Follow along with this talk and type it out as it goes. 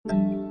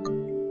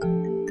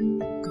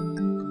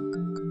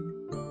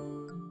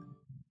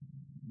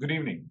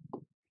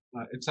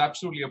It's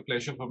absolutely a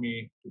pleasure for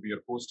me to be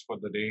your host for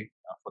the day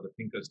for the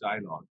Thinkers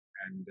Dialogue.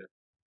 And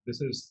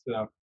this is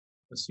a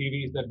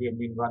series that we have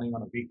been running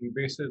on a weekly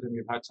basis, and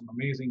we've had some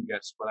amazing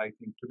guests. But I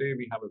think today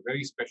we have a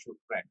very special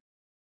friend,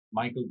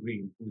 Michael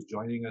Green, who's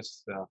joining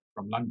us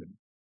from London.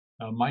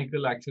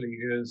 Michael actually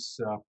is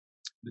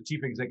the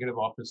Chief Executive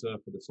Officer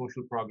for the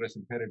Social Progress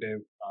Imperative.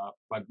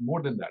 But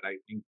more than that, I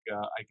think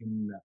I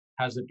can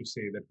hazard to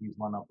say that he's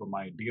one of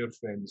my dear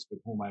friends with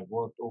whom I've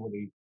worked over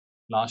the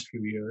last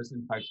few years.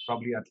 In fact,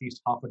 probably at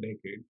least half a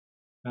decade.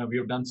 We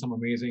have done some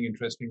amazing,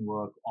 interesting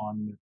work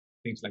on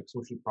things like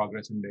Social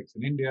Progress Index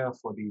in India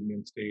for the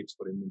Indian states,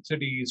 for Indian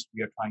cities.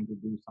 We are trying to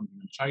do something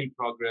on Child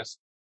Progress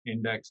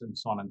Index and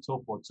so on and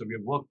so forth. So we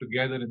have worked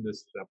together in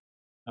this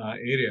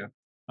area.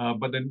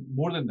 But then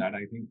more than that,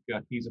 I think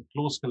he's a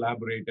close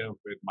collaborator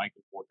with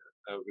Michael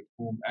Porter, with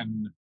whom,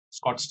 and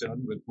Scott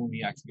Stern, with whom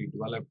he actually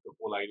developed the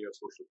whole idea of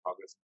Social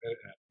Progress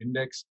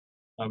Index,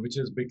 which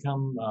has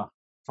become,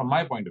 from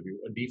my point of view,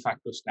 a de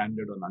facto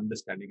standard on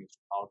understanding as to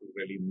how to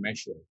really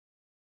measure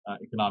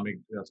economic,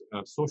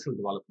 social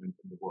development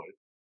in the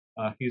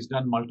world. He's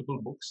done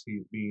multiple books.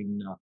 He's been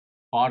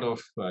part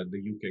of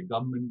the UK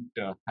government,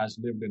 has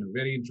lived in a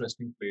very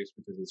interesting place,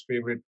 which is his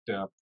favorite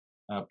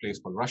place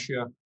called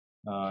Russia,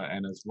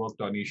 and has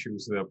worked on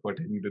issues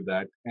pertaining to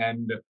that.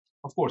 And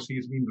of course,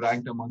 he's been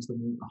ranked amongst the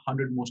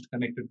 100 most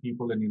connected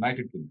people in the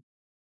United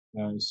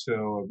Kingdom.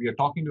 So we are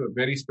talking to a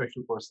very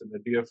special person, a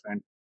dear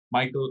friend.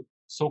 Michael,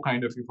 so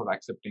kind of you for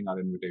accepting our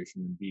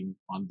invitation and being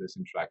on this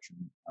interaction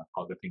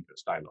called the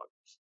Thinkers Dialogue.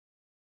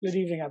 Good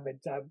evening,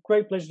 Amit.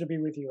 Great pleasure to be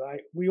with you.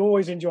 We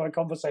always enjoy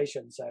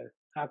conversation, so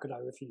how could I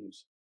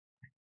refuse?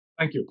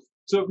 Thank you.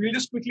 So we'll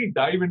just quickly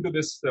dive into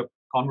this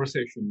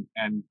conversation,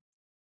 and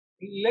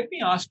let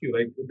me ask you,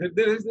 like,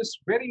 there is this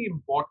very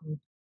important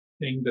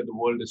thing that the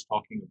world is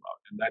talking about,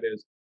 and that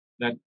is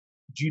that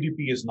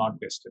GDP is not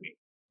destiny.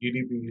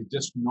 GDP is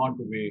just not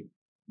the way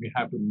we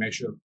have to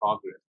measure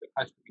progress. There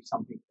has to be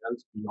something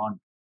else beyond.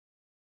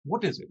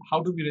 What is it?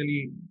 How do we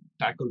really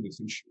tackle this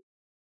issue?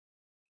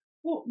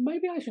 Well,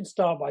 maybe I should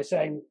start by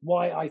saying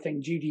why I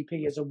think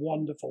GDP is a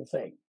wonderful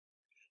thing.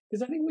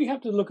 Because I think we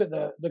have to look at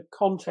the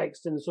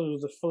context and sort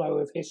of the flow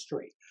of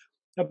history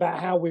about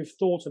how we've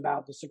thought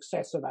about the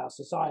success of our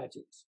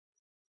societies.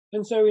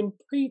 And so in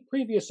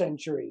previous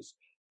centuries,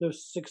 the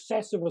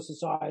success of a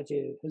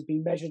society has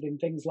been measured in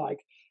things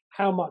like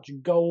how much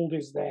gold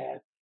is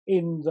there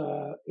in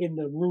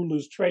the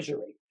ruler's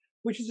treasury,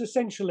 which is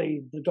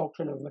essentially the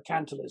doctrine of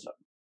mercantilism.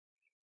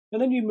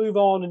 And then you move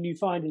on and you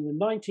find in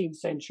the 19th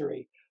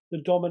century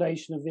the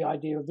domination of the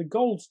idea of the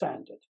gold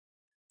standard.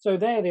 So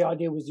there the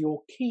idea was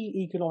your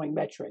key economic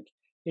metric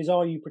is,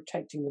 are you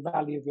protecting the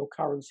value of your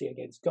currency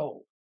against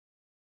gold?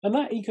 And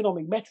that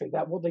economic metric,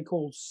 that what they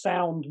call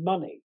sound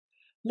money,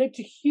 led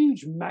to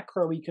huge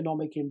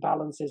macroeconomic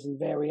imbalances and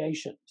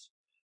variations.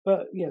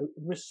 But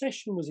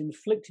recession was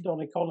inflicted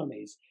on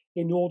economies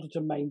in order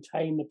to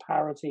maintain the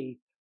parity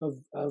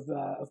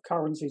of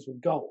currencies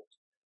with gold.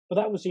 But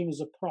that was seen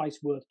as a price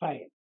worth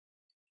paying.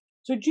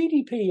 So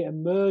GDP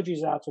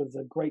emerges out of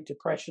the Great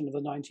Depression of the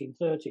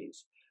 1930s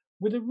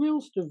with a real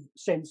sort of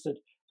sense that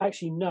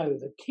actually, no,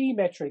 the key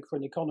metric for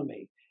an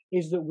economy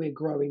is that we're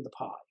growing the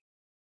pie,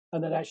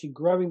 and that actually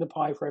growing the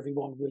pie for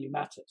everyone really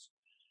matters.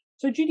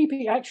 So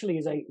GDP actually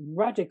is a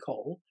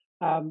radical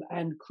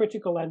and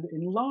critical and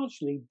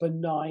largely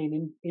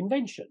benign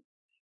invention.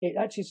 It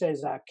actually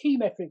says our key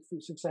metric for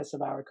success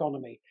of our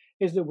economy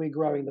is that we're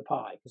growing the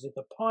pie, because if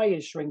the pie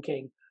is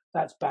shrinking,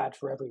 that's bad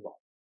for everyone.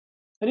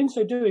 And in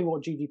so doing,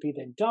 what GDP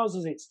then does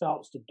is it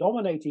starts to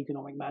dominate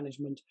economic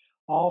management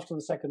after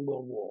the Second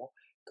World War,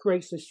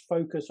 creates this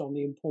focus on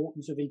the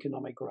importance of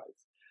economic growth.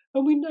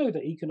 And we know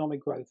that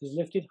economic growth has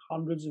lifted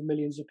hundreds of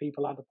millions of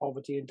people out of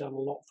poverty and done a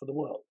lot for the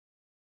world.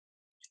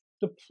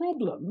 The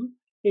problem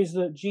is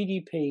that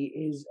GDP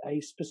is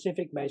a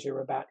specific measure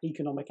about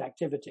economic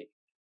activity,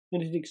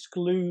 and it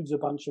excludes a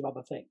bunch of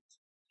other things.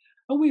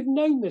 And we've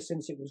known this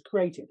since it was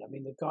created. I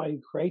mean, the guy who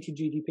created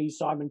GDP,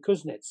 Simon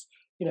Kuznets,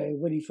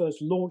 when he first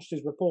launched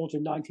his report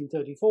in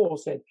 1934,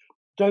 said,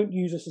 don't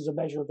use this as a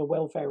measure of the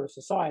welfare of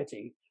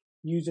society,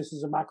 use this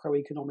as a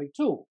macroeconomic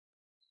tool.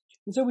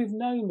 And so we've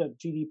known that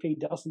GDP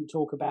doesn't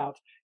talk about,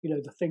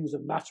 the things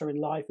that matter in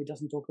life. It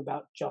doesn't talk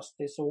about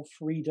justice or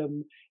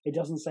freedom. It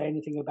doesn't say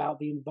anything about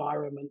the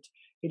environment.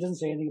 It doesn't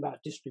say anything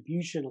about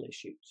distributional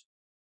issues.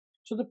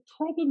 So the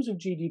problems of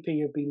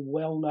GDP have been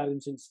well known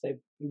since it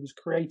was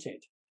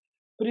created.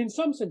 But in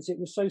some sense, it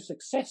was so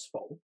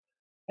successful,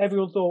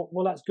 everyone thought,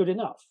 well, that's good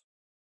enough.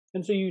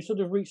 And so you sort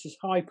of reach this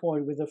high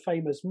point with a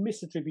famous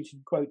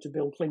misattributed quote to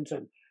Bill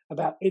Clinton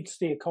about it's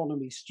the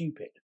economy,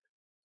 stupid.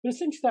 But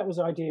essentially that was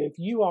the idea. If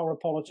you are a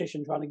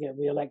politician trying to get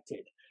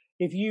re-elected,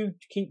 if you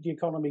keep the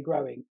economy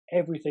growing,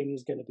 everything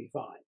is going to be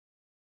fine.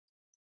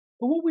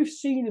 But what we've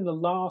seen in the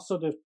last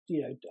sort of,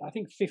 I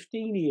think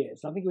 15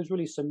 years, I think it was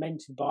really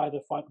cemented by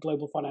the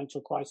global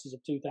financial crisis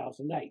of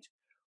 2008,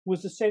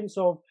 was the sense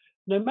of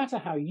no matter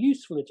how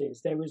useful it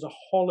is, there is a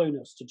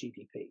hollowness to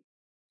GDP.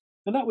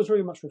 And that was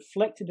very much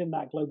reflected in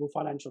that global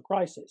financial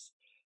crisis,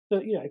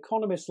 that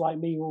economists like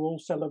me were all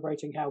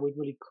celebrating how we'd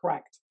really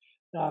cracked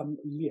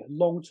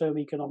long-term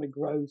economic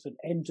growth and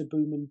end to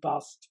boom and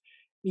bust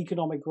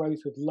economic growth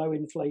with low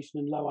inflation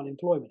and low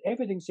unemployment.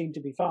 Everything seemed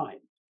to be fine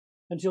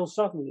until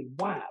suddenly,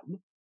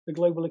 wham, the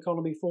global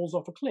economy falls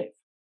off a cliff.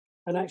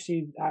 And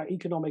actually, our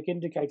economic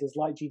indicators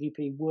like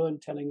GDP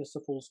weren't telling us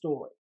the full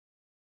story.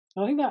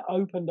 And I think that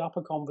opened up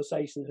a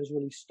conversation that has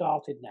really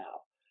started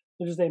now,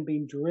 that has then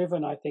been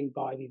driven, I think,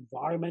 by the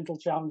environmental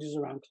challenges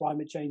around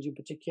climate change in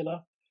particular,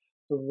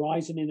 the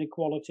rise in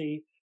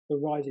inequality, the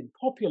rise in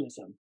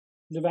populism,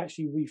 that have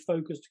actually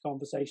refocused the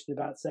conversation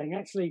about saying,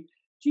 actually,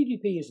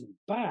 GDP isn't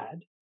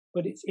bad,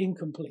 but it's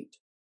incomplete.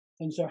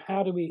 And so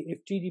how do we,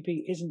 if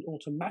GDP isn't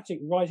automatic,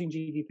 rising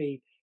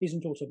GDP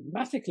isn't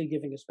automatically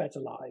giving us better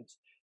lives,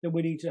 then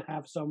we need to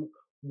have some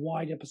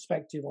wider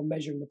perspective on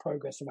measuring the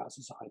progress of our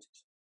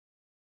societies.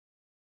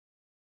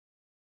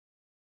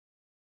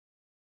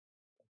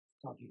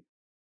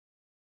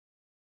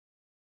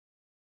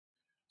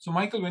 So,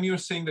 Michael, when you're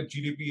saying that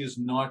GDP is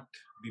not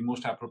the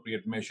most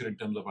appropriate measure in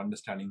terms of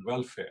understanding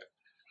welfare,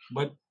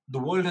 but the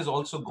world has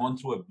also gone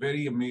through a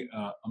very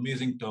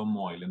amazing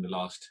turmoil in the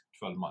last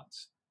 12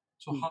 months.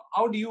 So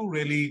how do you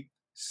really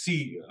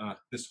see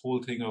this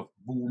whole thing of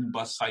boom,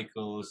 bust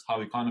cycles,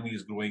 how economy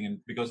is growing? And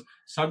because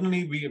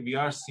suddenly we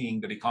are seeing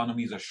that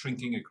economies are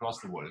shrinking across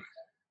the world.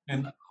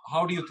 And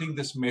how do you think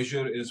this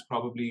measure is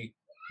probably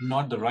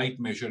not the right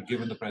measure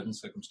given the present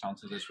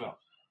circumstances as well?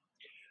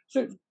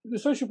 So the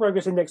Social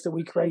Progress Index that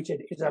we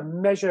created is a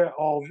measure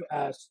of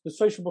the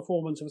social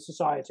performance of a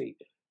society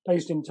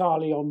based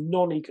entirely on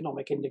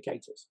non-economic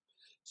indicators.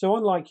 So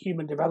unlike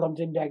Human Development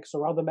Index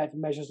or other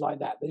measures like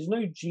that, there's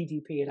no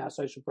GDP in our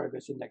Social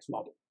Progress Index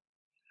model.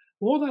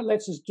 What that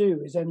lets us do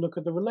is then look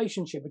at the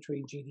relationship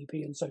between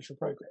GDP and social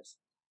progress.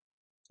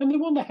 And the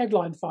one the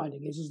headline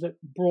finding is that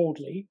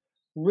broadly,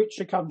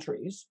 richer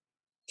countries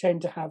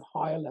tend to have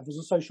higher levels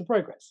of social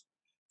progress.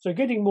 So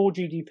getting more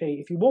GDP,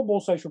 if you want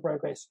more social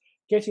progress,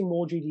 getting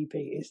more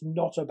GDP is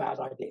not a bad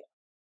idea.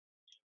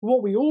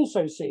 What we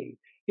also see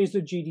is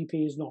that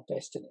GDP is not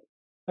destiny.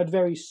 At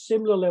very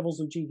similar levels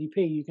of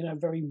GDP, you can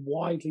have very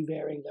widely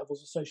varying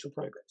levels of social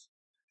progress.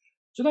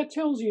 So that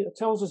tells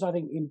us, I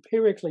think,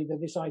 empirically that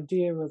this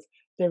idea of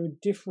there are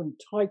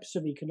different types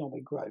of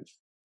economic growth,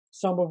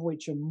 some of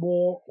which are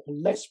more or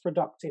less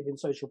productive in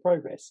social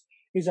progress,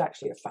 is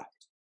actually a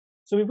fact.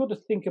 So we've got to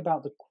think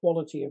about the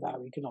quality of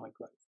our economic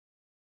growth.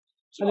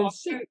 So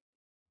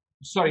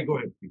sorry, go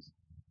ahead, please.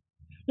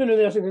 No,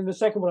 then the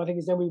second one, I think,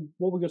 is then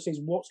what we're going to see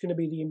is what's going to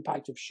be the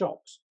impact of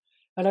shocks.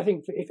 And I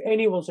think if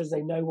anyone says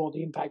they know what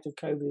the impact of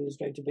COVID is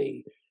going to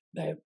be,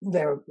 they're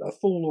a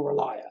fool or a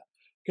liar,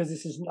 because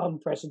this is an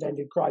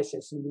unprecedented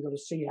crisis and we've got to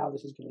see how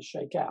this is going to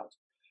shake out.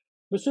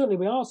 But certainly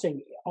we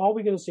are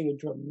we going to see a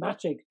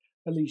dramatic,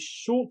 at least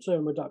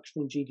short-term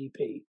reduction in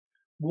GDP?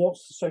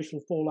 What's the social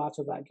fallout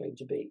of that going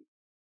to be?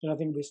 And I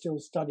think we're still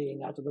studying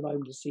that at the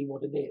moment to see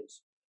what it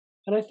is.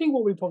 And I think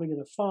what we're probably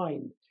going to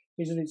find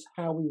is that it's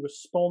how we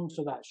respond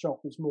to that shock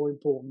that's more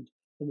important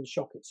than the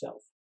shock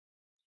itself.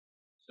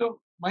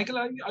 So, Michael,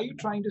 are you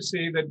trying to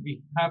say that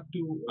we have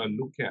to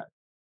look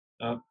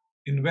at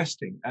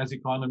investing as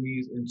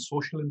economies in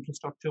social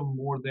infrastructure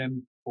more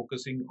than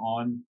focusing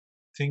on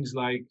things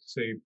like,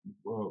 say,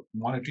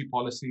 monetary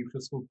policy,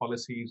 fiscal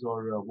policies,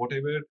 or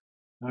whatever,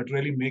 to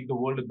really make the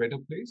world a better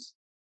place?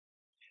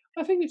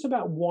 I think it's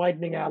about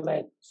widening our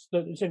lens.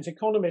 Since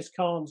economists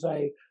can't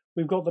say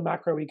we've got the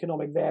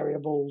macroeconomic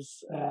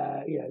variables,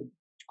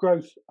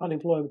 growth,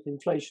 unemployment,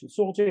 inflation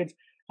sorted,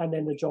 and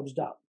then the job's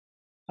done.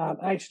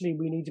 Actually,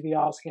 we need to be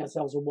asking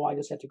ourselves a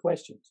wider set of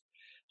questions.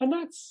 And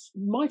that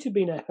might have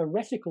been a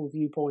heretical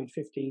viewpoint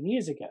 15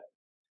 years ago.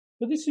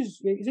 But it's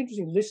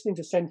interesting listening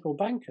to central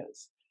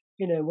bankers,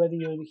 whether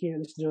you're here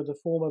listening to the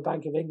former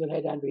Bank of England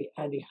head,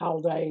 Andy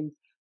Haldane,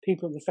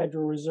 people at the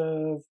Federal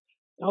Reserve,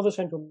 other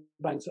central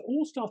banks are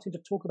all starting to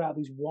talk about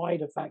these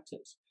wider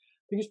factors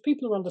because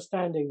people are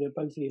understanding that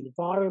both the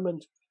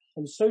environment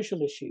and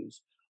social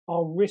issues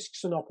are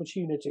risks and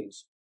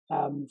opportunities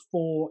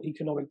for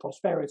economic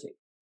prosperity.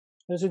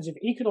 And since if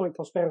economic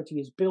prosperity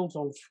is built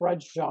on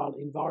fragile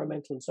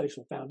environmental and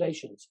social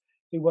foundations,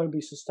 it won't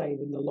be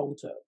sustained in the long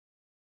term.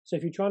 So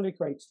if you're trying to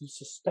create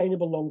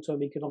sustainable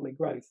long-term economic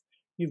growth,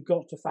 you've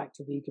got to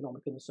factor the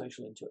economic and the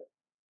social into it.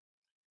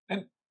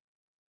 And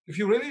if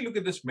you really look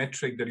at this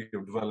metric that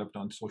you've developed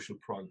on social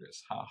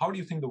progress, how do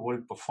you think the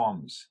world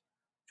performs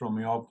from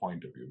your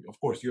point of view? Of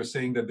course, you're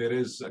saying that there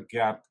is a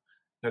gap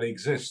that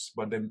exists,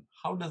 but then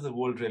how does the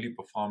world really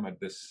perform at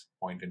this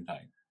point in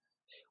time?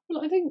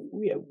 Well, I think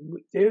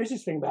there is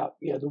this thing about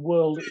the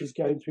world is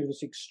going through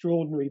this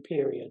extraordinary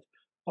period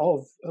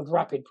of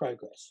rapid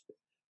progress.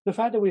 The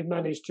fact that we've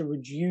managed to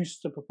reduce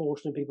the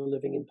proportion of people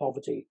living in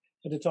poverty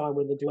at a time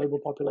when the global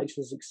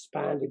population has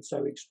expanded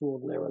so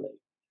extraordinarily,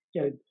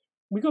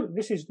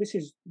 this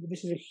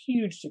is a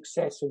huge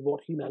success of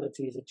what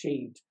humanity has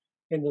achieved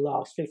in the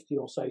last 50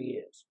 or so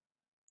years.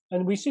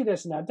 And we see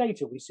this in our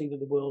data. We see that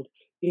the world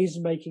is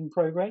making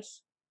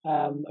progress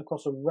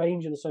across a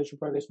range of the social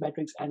progress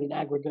metrics, and in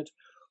aggregate,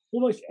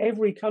 almost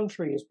every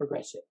country is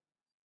progressive.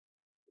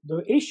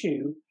 The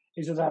issue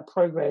is that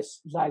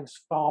progress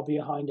lags far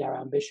behind our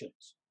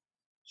ambitions.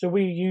 So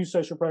we use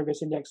Social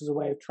Progress Index as a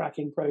way of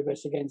tracking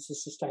progress against the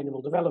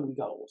Sustainable Development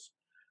Goals.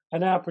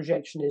 And our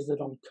projection is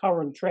that on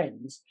current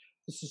trends,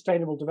 the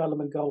Sustainable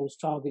Development Goals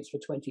targets for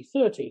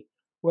 2030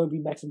 won't be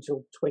met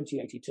until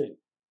 2082.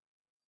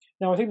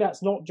 Now, I think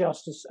that's not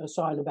just a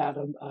sign about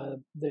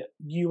the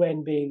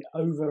UN being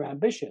over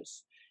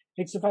ambitious.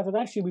 It's the fact that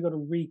actually we've got to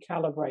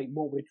recalibrate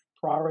what we're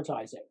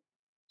prioritizing.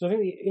 So I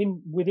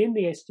think within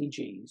the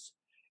SDGs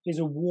is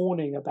a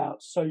warning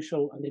about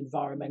social and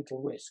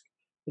environmental risk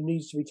that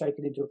needs to be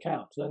taken into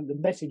account. So the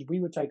message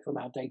we would take from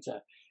our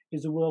data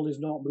is the world is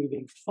not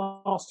moving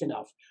fast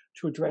enough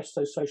to address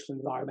those social and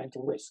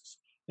environmental risks.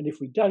 And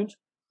if we don't,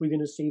 we're going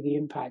to see the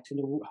impact in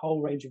a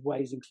whole range of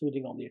ways,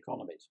 including on the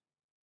economies.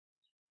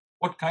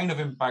 What kind of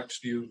impacts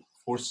do you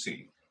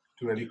foresee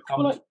to really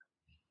come? Well,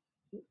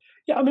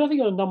 I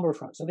think on a number of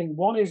fronts. I think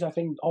one is,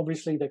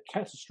 obviously the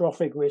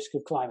catastrophic risk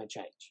of climate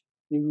change.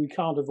 We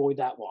can't avoid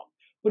that one.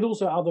 But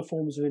also other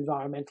forms of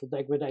environmental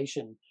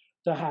degradation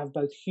that have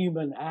both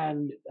human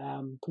and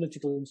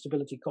political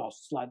instability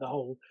costs, like the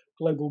whole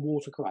global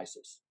water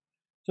crisis.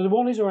 So the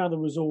one is around the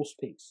resource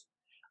piece.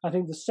 I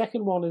think the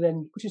second one,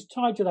 then, which is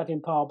tied to that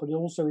in part, but it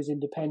also is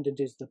independent,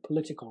 is the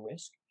political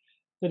risk.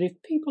 That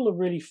if people are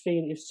really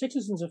feeling, if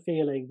citizens are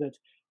feeling that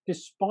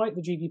despite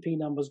the GDP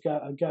numbers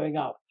are going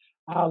up,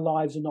 our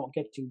lives are not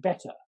getting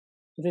better,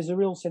 there's a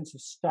real sense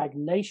of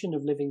stagnation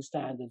of living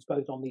standards,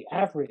 both on the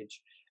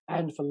average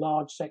and for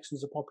large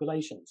sections of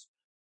populations,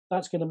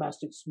 that's going to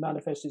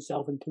manifest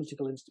itself in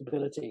political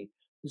instability.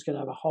 It's going to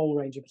have a whole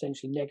range of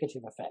potentially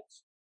negative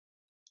effects.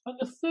 And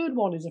the third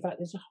one is the fact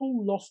there's a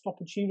whole lost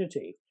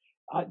opportunity.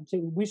 I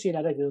think we see in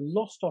our data a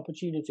lost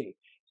opportunity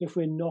if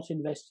we're not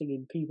investing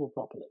in people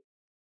properly.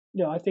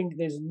 I think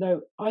it's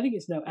no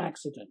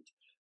accident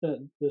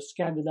that the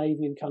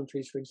Scandinavian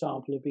countries, for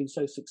example, have been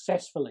so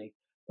successfully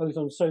both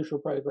on social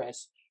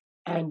progress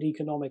and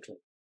economically.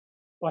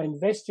 By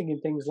investing in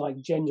things like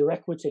gender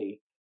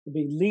equity,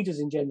 being leaders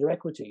in gender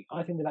equity,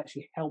 I think they've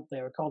actually helped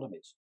their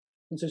economies.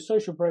 And so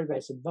social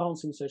progress,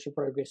 advancing social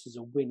progress is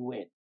a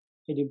win-win.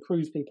 It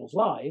improves people's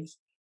lives,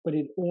 but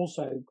it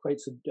also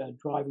creates a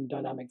driving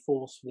dynamic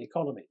force for the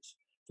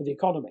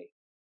economy.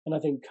 And I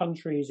think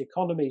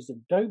economies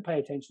that don't pay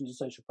attention to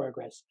social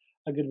progress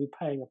are going to be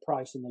paying a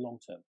price in the long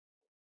term.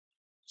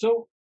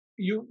 So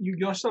you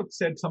yourself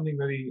said something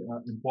very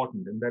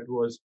important, and that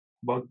was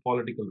about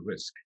political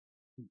risk.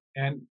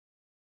 And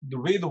the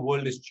way the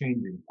world is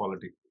changing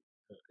politically,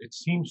 it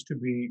seems to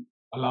be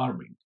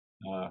alarming,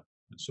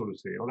 so to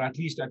say, or at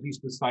least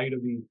the side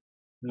of the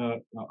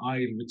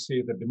aisle which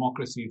say that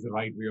democracy is the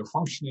right way of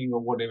functioning,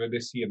 or whatever. They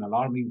see an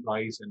alarming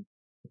rise in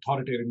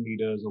authoritarian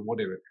leaders or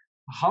whatever.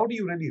 How do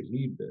you really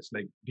read this?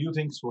 Like, do you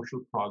think social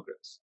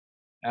progress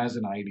as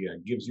an idea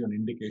gives you an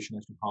indication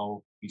as to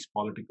how these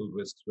political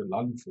risks will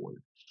unfold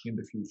in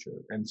the future?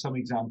 And some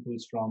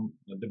examples from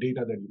the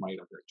data that you might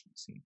have actually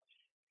seen.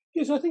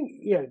 Yes, I think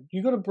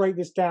you've got to break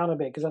this down a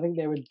bit, because I think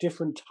there are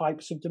different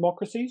types of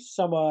democracies.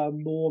 Some are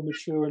more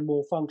mature and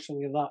more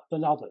functioning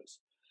than others.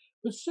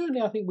 But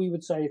certainly I think we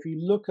would say if you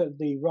look at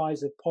the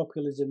rise of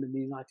populism in the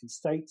United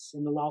States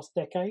in the last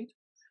decade,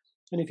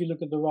 and if you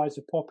look at the rise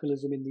of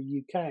populism in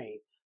the UK,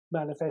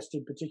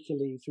 manifested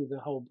particularly through the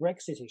whole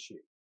Brexit issue,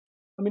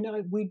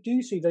 we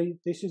do see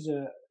this is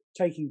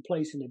taking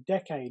place in a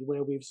decade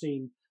where we've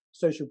seen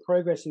social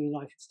progress in the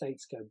United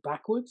States go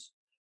backwards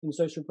and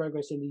social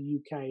progress in the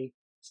UK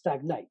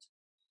stagnate.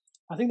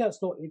 I think that's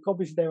not,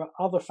 obviously there are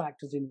other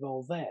factors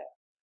involved there.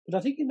 But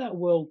I think in that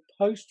world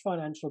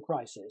post-financial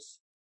crisis,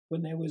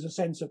 when there was a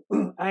sense of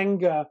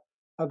anger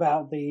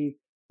about the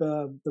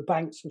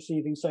banks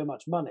receiving so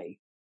much money,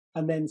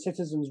 and then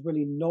citizens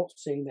really not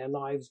seeing their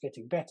lives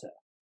getting better,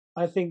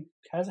 I think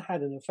has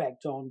had an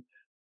effect on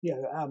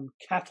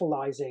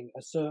catalyzing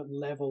a certain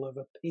level of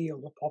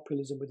appeal to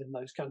populism within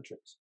those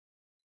countries.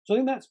 So I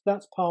think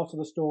that's part of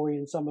the story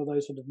in some of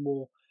those sort of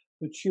more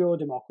mature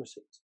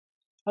democracies.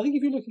 I think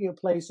if you're looking at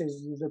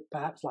places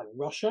perhaps like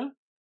Russia,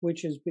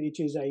 which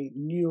is a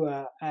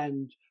newer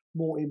and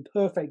more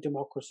imperfect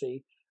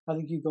democracy, I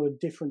think you've got a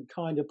different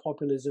kind of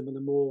populism and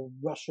a more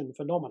Russian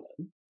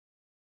phenomenon.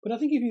 But I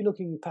think if you're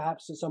looking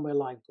perhaps at somewhere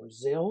like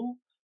Brazil,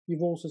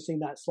 you've also seen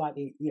that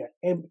slightly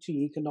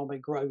empty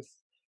economic growth.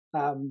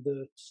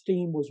 The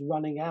steam was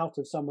running out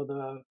of some of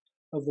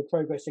the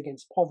progress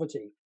against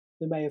poverty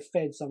that may have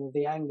fed some of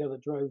the anger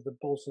that drove the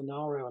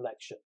Bolsonaro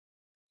election.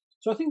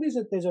 So I think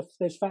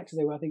there's factors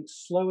there where I think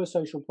slower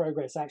social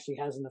progress actually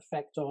has an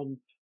effect on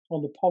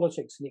the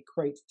politics, and it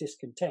creates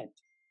discontent.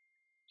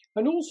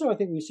 And also I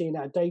think we see in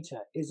our data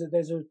is that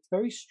there's a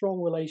very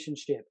strong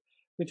relationship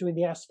between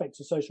the aspects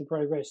of social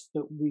progress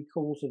that we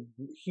call sort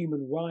of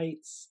human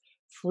rights,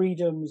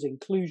 freedoms,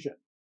 inclusion.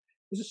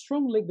 There's a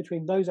strong link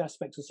between those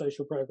aspects of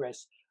social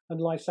progress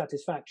and life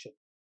satisfaction.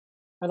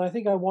 And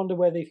I wonder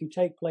whether if you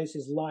take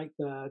places like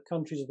the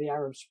countries of the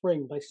Arab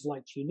Spring, places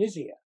like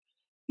Tunisia,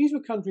 these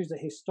were countries that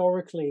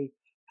historically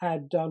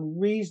had done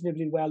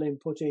reasonably well in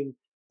putting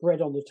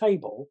bread on the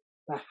table,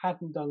 but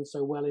hadn't done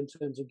so well in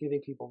terms of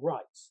giving people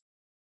rights.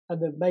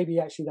 and that maybe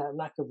actually that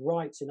lack of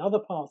rights in other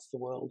parts of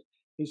the world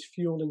is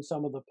fueling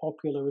some of the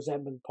popular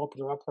resentment,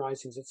 popular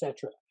uprisings,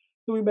 etc.,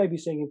 that we may be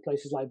seeing in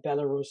places like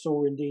Belarus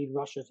or indeed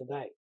Russia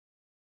today.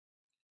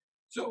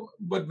 So,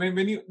 but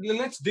when you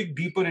let's dig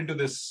deeper into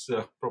this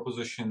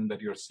proposition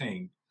that you're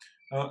saying.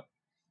 Uh,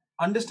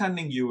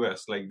 Understanding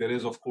US, like there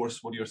is, of course,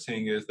 what you're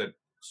saying is that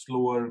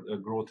slower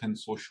growth in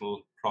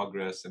social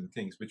progress and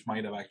things, which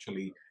might have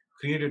actually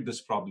created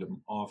this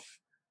problem of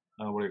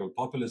what I call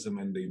populism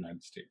in the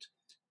United States.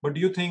 But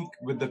do you think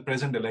with the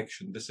present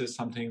election, this is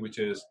something which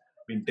is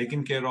being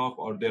taken care of,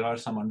 or there are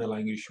some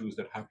underlying issues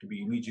that have to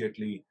be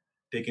immediately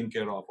taken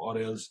care of, or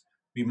else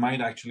we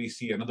might actually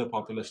see another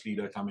populist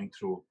leader coming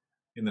through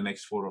in the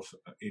next 4 or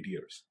 8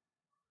 years?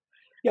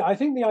 Yeah, I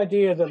think the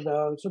idea that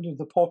the sort of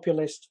the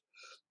populist,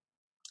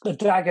 the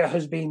dagger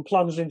has been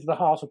plunged into the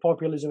heart of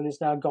populism and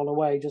it's now gone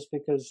away just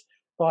because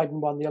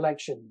Biden won the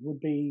election would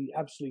be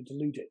absolutely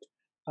deluded.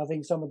 I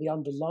think some of the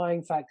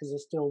underlying factors are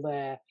still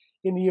there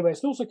in the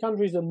US and also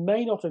countries that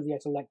may not have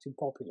yet elected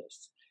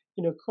populists.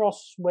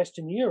 Across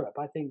Western Europe,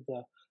 I think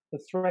the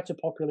threat of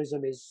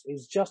populism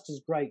is just as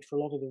great for a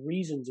lot of the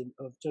reasons in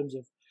terms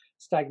of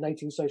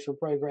stagnating social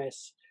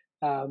progress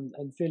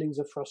and feelings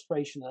of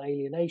frustration and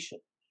alienation.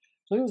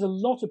 So I think there's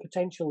a lot of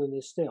potential in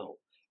this still.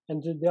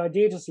 And the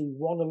idea to see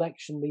one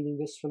election meaning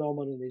this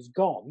phenomenon is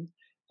gone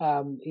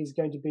is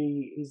going to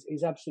be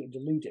is absolutely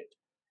deluded.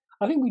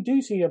 I think we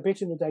do see a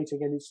bit in the data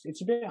again.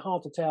 It's a bit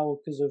hard to tell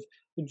because of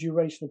the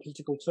duration of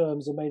political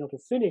terms that may not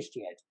have finished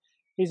yet.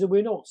 Is that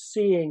we're not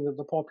seeing that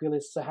the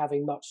populists are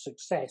having much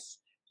success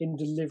in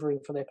delivering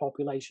for their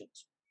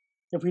populations.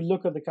 If we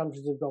look at the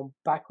countries that have gone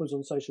backwards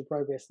on social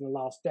progress in the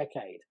last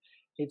decade,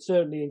 it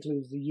certainly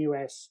includes the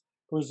US,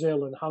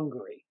 Brazil, and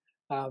Hungary,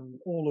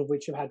 all of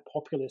which have had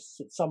populists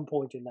at some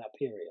point in that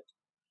period.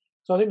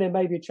 So I think there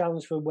may be a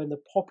challenge for when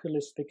the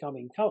populists become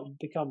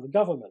the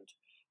government.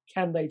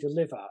 Can they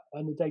deliver?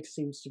 And the data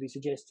seems to be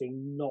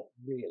suggesting not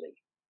really.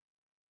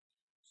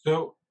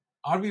 So,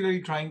 are we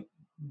really trying?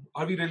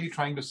 Are we really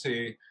trying to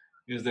say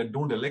is that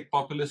don't elect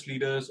populist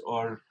leaders,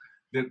 or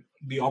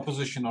the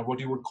opposition, or what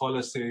you would call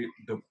as say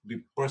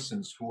the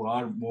persons who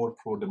are more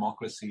pro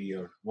democracy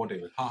or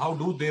whatever? How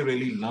do they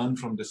really learn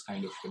from this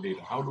kind of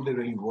data? How do they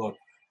really work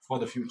for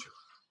the future?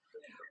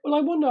 Well,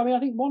 I wonder. I mean, I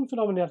think one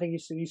phenomenon I think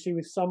you see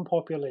with some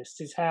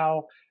populists is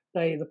how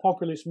the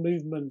populist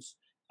movements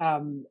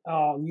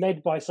are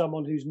led by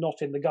someone who's not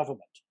in the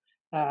government.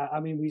 I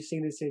mean, we've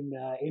seen this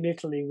in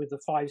Italy with the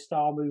Five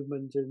Star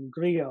Movement and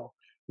Grillo,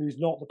 who's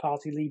not the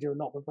party leader and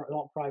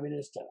not prime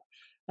minister,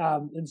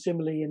 and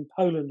similarly in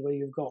Poland where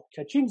you've got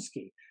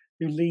Kaczynski,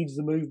 who leads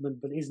the movement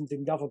but isn't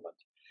in government.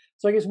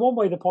 So I guess one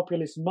way the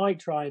populists might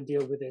try and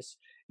deal with this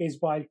is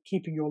by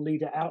keeping your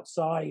leader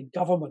outside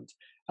government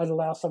and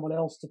allow someone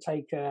else to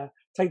take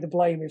the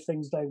blame if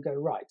things don't go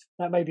right.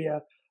 That may be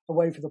a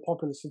way for the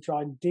populists to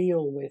try and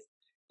deal with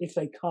if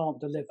they can't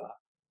deliver.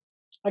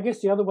 I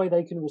guess the other way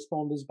they can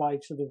respond is by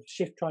sort of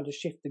trying to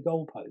shift the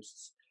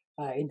goalposts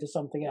into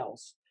something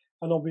else.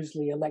 And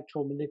obviously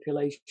electoral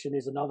manipulation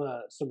is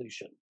another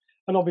solution.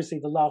 And obviously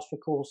the last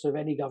recourse of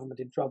any government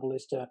in trouble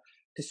is to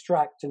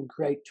distract and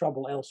create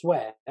trouble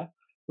elsewhere,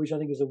 which I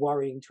think is a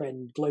worrying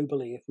trend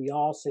globally if we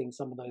are seeing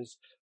some of those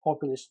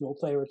populist and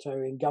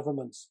authoritarian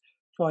governments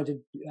trying to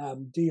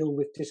deal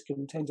with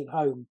discontent at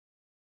home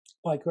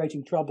by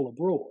creating trouble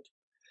abroad.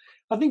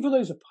 I think for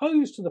those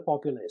opposed to the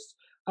populists,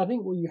 I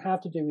think what you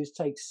have to do is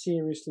take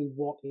seriously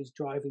what is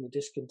driving the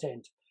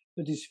discontent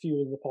that is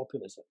fueling the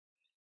populism.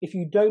 If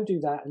you don't do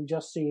that and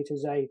just see it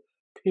as a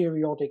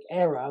periodic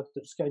error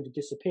that's going to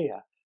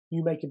disappear,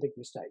 you make a big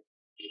mistake.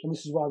 And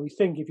this is why we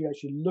think if you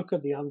actually look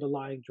at the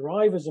underlying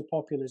drivers of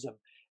populism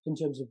in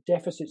terms of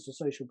deficits of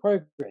social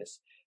progress,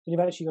 then you've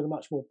actually got a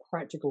much more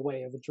practical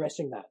way of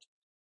addressing that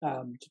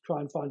to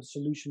try and find a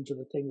solution to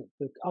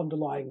the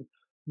underlying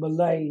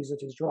malaise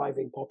that is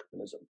driving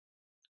populism.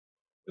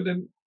 But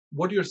then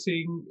what you're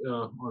saying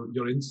or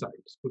your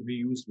insights could be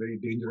used very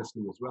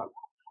dangerously as well.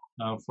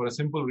 For a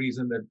simple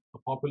reason that a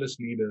populist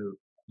leader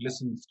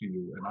listens to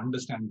you and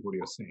understands what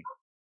you're saying.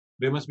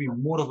 There must be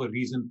more of a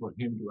reason for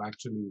him to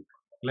actually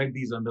let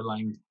these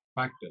underlying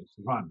factors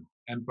run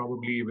and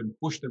probably even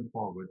push them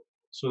forward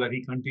so that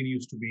he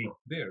continues to be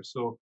there.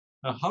 So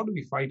how do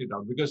we fight it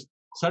out? Because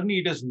suddenly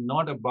it is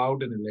not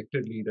about an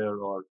elected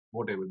leader or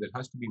whatever. There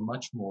has to be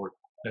much more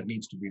that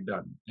needs to be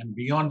done and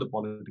beyond the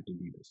political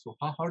leaders. So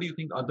how do you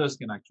think others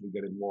can actually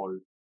get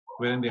involved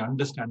wherein they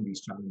understand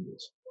these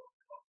challenges?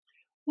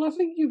 Well, I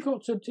think you've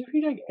got to, if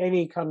you take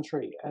any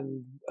country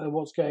and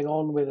what's going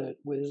on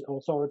with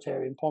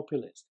authoritarian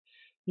populist,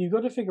 you've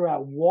got to figure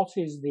out what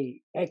is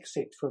the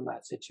exit from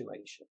that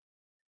situation.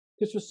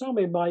 Because for some,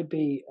 it might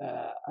be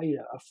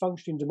a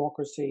functioning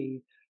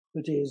democracy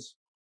that is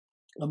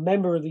a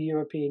member of the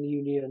European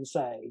Union,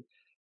 say,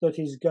 that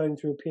is going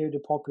through a period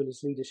of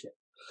populist leadership.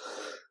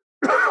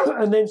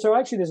 And then, so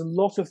actually, there's a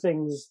lot of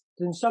things.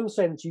 In some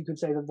sense, you could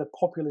say that the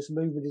populist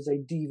movement is a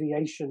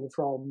deviation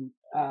from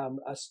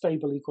a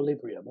stable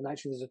equilibrium, and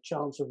actually, there's a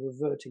chance of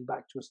reverting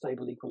back to a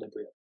stable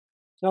equilibrium.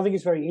 And I think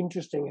it's very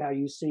interesting how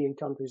you see in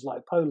countries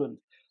like Poland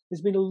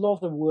there's been a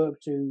lot of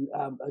work to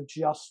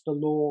adjust the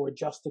law,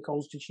 adjust the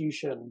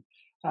constitution,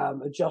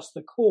 adjust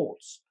the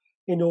courts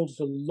in order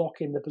to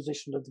lock in the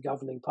position of the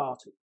governing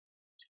party.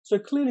 So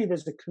clearly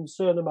there's a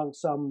concern among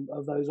some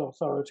of those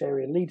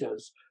authoritarian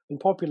leaders and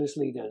populist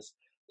leaders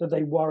that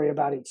they worry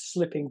about it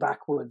slipping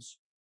backwards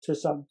to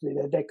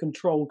something, their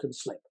control can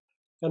slip.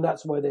 And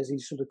that's why there's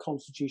these sort of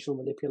constitutional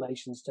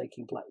manipulations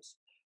taking place.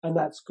 And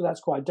that's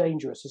quite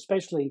dangerous,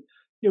 especially,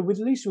 with,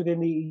 at least within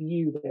the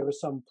EU, there are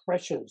some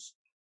pressures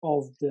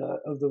of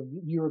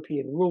the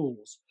European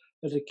rules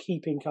that are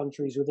keeping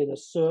countries within a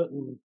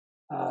certain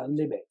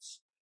limits.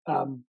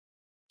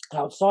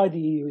 Outside the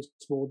EU,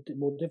 it's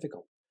more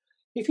difficult.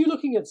 If you're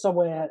looking at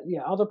somewhere,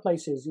 other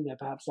places,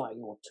 perhaps like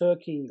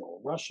Turkey or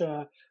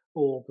Russia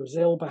or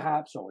Brazil,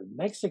 perhaps, or in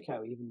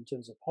Mexico, even in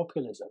terms of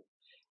populism,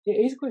 it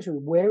is a question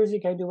of where is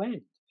it going to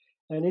end,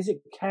 and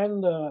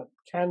can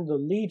the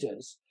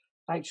leaders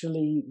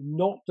actually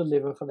not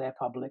deliver for their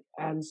public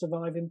and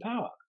survive in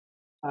power?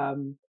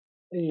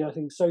 I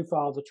think so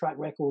far the track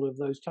record of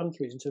those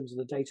countries, in terms of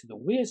the data that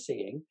we're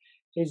seeing,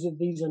 is that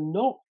these are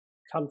not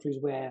countries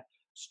where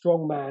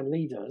strongman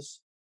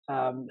leaders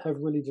have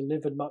really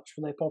delivered much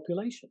for their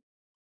population.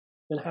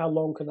 And how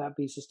long can that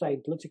be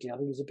sustained politically? I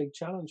think is a big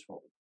challenge for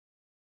them.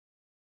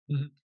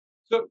 Mm-hmm.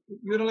 So,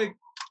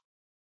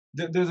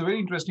 there's a very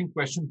interesting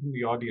question from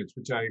the audience,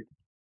 which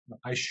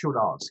I should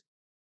ask.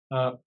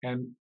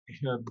 And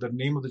the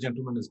name of the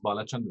gentleman is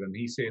Balachandran.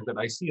 He says that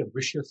I see a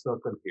vicious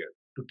circle here.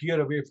 To tear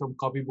away from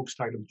copybook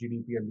style of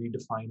GDP and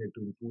redefine it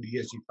to include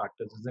ESG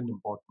factors isn't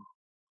important.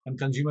 And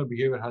consumer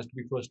behavior has to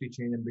be firstly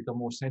changed and become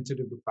more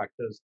sensitive to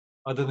factors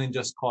other than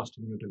just cost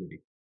and utility.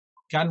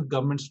 Can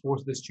governments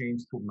force this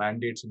change through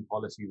mandates and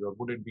policies, or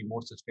would it be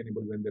more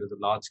sustainable when there is a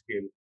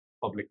large-scale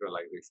public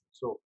realization?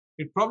 So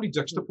it probably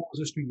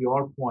juxtaposes to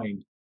your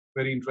point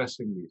very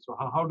interestingly. So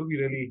how do we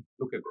really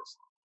look at this?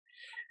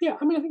 Yeah,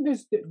 I think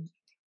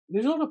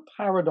there's a lot of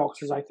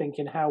paradoxes, I think,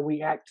 in how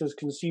we act as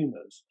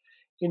consumers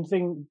in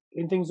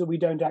things that we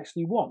don't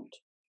actually want.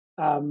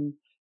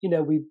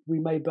 We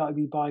may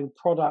be buying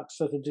products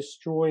that are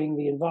destroying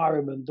the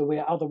environment that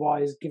we're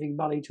otherwise giving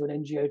money to an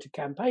NGO to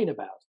campaign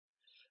about.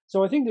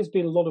 So I think there's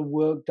been a lot of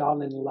work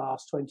done in the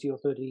last 20 or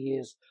 30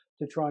 years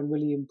to try and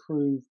really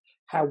improve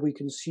how we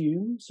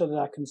consume so that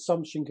our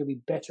consumption can be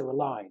better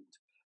aligned.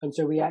 And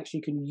so we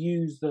actually can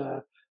use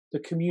the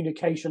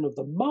communication of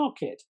the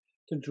market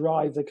to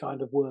drive the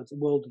kind of world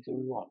that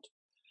we want.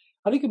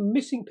 I think a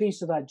missing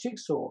piece of that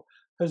jigsaw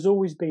has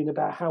always been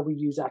about how we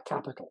use our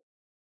capital.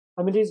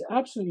 It is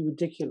absolutely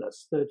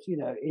ridiculous that,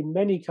 in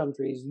many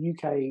countries,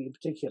 UK in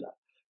particular,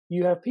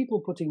 you have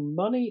people putting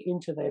money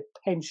into their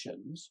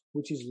pensions,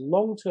 which is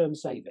long-term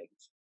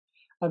savings,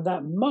 and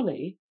that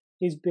money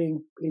is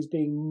being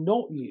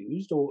not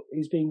used, or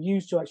is being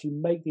used to actually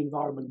make the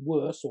environment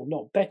worse or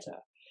not better,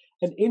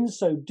 and in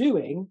so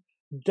doing,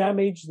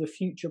 damage the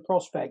future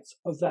prospects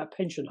of that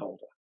pension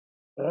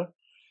holder.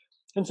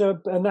 And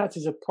that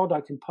is a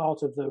product in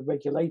part of the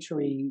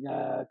regulatory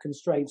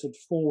constraints that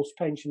force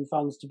pension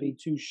funds to be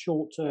too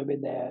short-term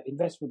in their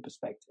investment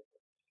perspective.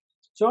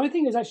 So I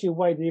think there's actually a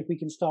way that if we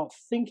can start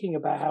thinking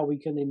about how we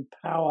can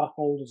empower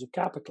holders of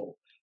capital,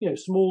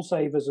 small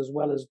savers as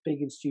well as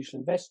big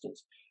institutional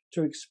investors,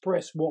 to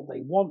express what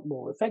they want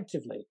more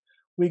effectively,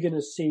 we're going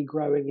to see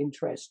growing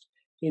interest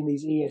in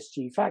these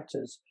ESG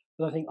factors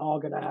that I think are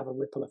going to have a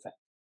ripple effect.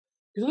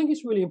 Because I think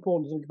it's really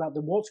important to think about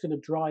what's going to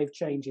drive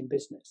change in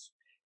business.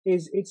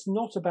 It's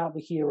not about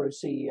the hero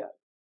CEO.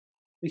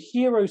 The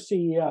hero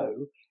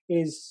CEO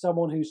is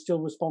someone who's still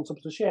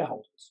responsible to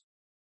shareholders.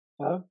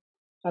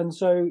 And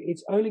so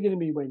it's only going to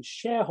be when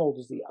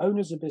shareholders, the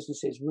owners of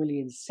businesses,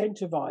 really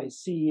incentivize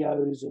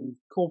CEOs and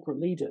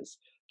corporate leaders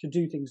to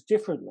do things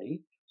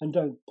differently and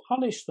don't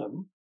punish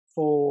them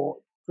for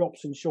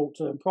drops in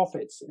short-term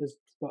profits,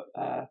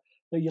 that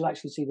you'll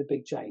actually see the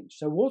big change.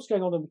 So what's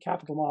going on in the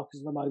capital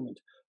markets at the moment,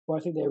 where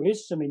I think there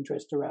is some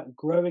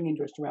growing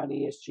interest around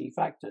ESG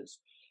factors,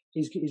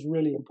 is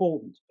really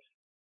important.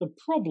 The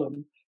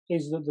problem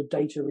is that the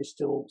data is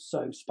still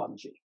so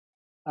spongy.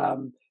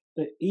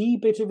 The E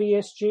bit of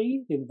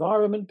ESG, the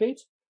environment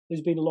bit,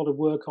 there's been a lot of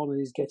work on and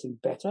is getting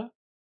better.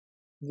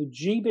 The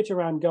G bit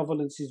around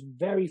governance is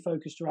very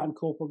focused around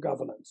corporate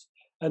governance.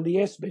 And the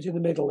S bit in the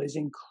middle is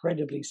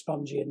incredibly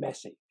spongy and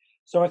messy.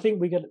 So I think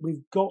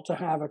we've got to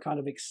have a kind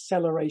of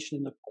acceleration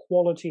in the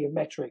quality of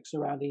metrics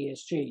around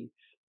ESG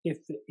if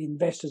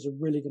investors are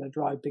really going to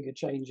drive bigger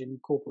change in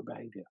corporate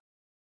behavior.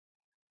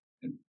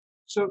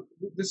 So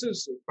this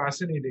is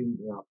fascinating,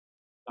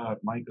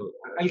 Michael.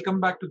 I'll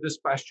come back to this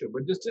pasture,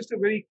 but just a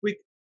very quick,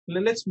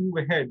 let's move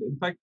ahead. In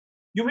fact,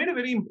 you made a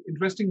very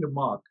interesting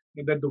remark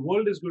that the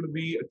world is going to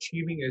be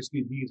achieving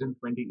SDGs in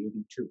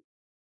 2082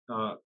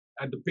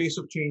 at the pace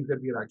of change that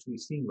we are actually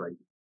seeing right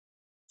now.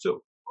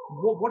 So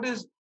one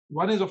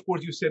is, of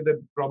course, you said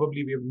that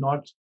probably we have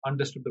not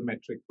understood the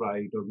metric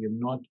right, or we have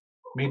not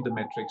made the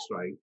metrics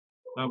right.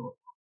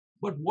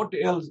 But what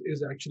else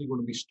is actually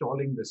going to be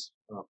stalling this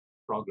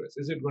progress?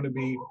 Is it going to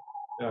be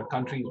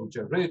countries which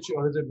are rich,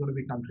 or is it going to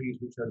be countries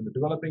which are in the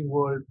developing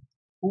world?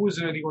 Who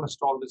is really going to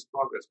stall this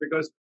progress?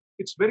 Because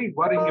it's very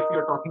worrying if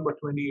you're talking about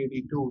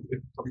 2082, if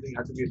something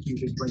had to be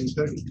achieved in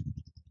 2030.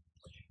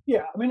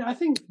 Yeah, I mean, I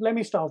think let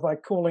me start by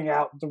calling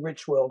out the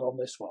rich world on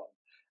this one.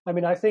 I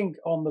mean, I think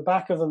on the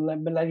back of the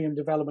Millennium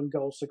Development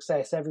Goals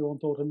success, everyone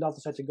thought another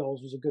set of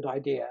goals was a good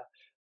idea.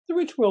 The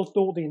rich world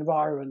thought the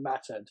environment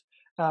mattered,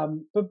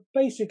 but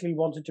basically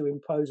wanted to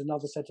impose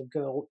another set of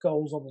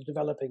goals on the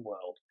developing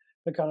world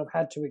that kind of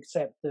had to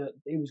accept that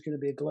it was going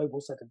to be a global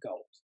set of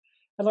goals.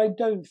 And I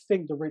don't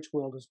think the rich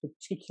world has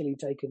particularly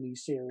taken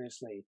these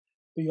seriously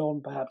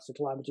beyond perhaps the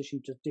climate issue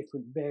to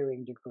different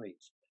varying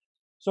degrees.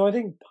 So I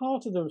think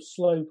part of the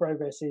slow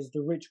progress is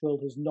the rich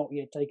world has not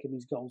yet taken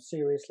these goals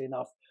seriously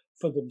enough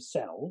for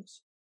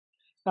themselves.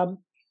 Um,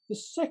 the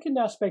second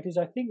aspect is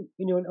I think,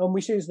 and we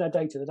see this in our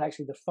data, that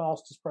actually the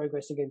fastest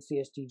progress against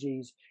the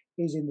SDGs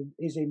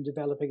is in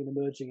developing and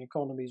emerging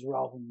economies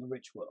rather than the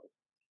rich world.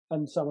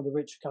 And some of the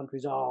rich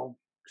countries are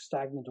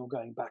stagnant or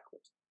going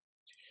backwards.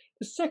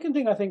 The second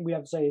thing I think we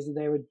have to say is that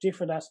there are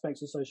different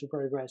aspects of social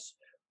progress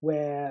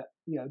where,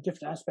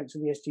 different aspects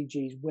of the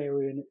SDGs where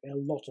we're in a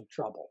lot of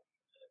trouble.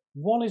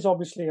 One is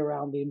obviously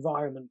around the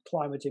environment,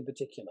 climate in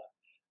particular.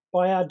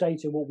 By our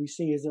data, what we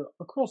see is that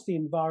across the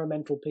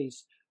environmental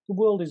piece, the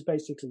world is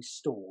basically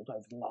stalled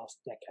over the last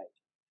decade.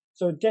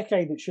 So a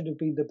decade that should have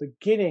been the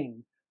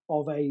beginning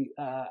of a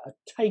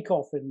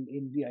takeoff in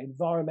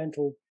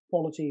environmental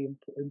quality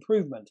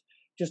improvement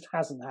just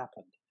hasn't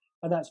happened.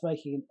 And that's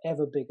making an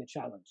ever bigger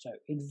challenge. So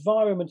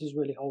environment is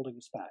really holding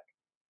us back.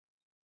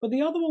 But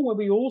the other one where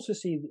we also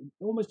see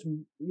almost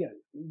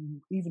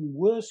even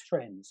worse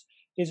trends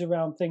is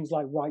around things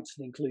like rights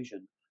and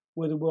inclusion,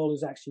 where the world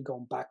has actually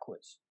gone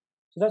backwards.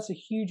 So that's a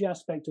huge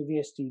aspect of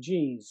the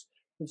SDGs.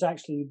 That's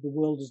actually the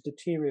world is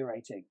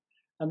deteriorating.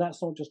 And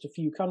that's not just a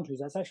few countries,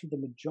 that's actually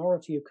the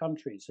majority of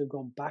countries who have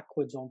gone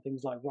backwards on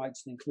things like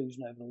rights and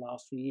inclusion over the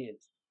last few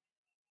years.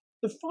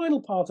 The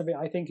final part of it,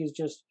 I think, is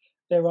just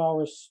there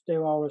are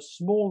a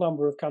small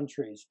number of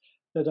countries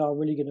that are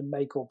really going to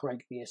make or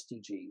break the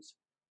SDGs.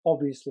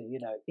 Obviously,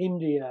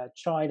 India,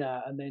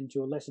 China, and then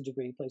to a lesser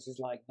degree, places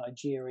like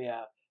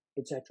Nigeria,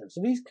 etc.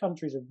 So these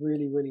countries are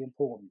really, really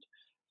important.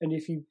 And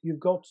if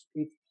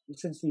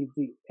since the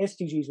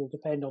SDGs will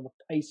depend on the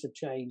pace of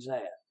change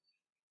there.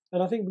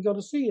 And I think we've got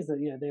to see is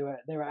that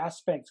there are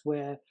aspects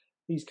where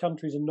these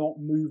countries are not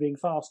moving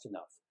fast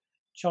enough.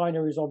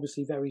 China is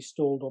obviously very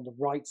stalled on the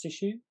rights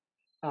issue.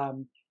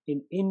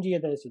 In India,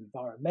 there's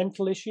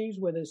environmental issues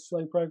where there's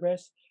slow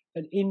progress,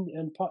 and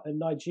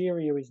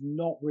Nigeria is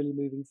not really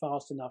moving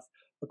fast enough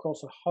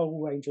across a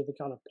whole range of the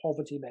kind of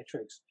poverty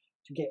metrics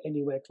to get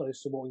anywhere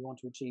close to what we want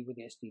to achieve with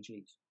the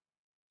SDGs.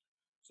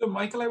 So,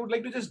 Michael, I would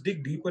like to just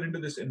dig deeper into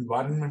this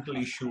environmental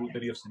issue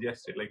that you have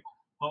suggested. Like,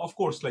 of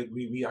course, like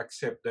we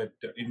accept that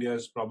India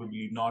has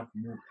probably not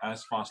moved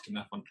as fast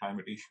enough on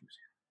climate issues,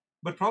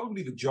 but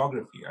probably the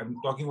geography. I'm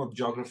talking about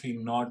geography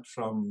not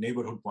from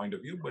neighborhood point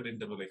of view, but in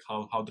terms of like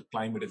how the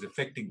climate is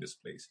affecting this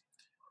place.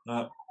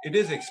 It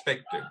is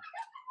expected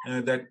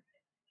that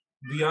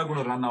we are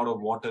going to run out of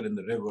water in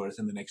the rivers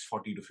in the next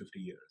 40 to 50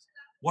 years.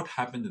 What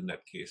happens in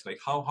that case? Like,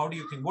 how do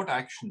you think, what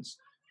actions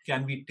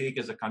can we take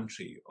as a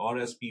country or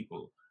as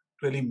people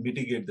to really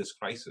mitigate this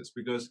crisis?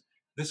 Because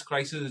this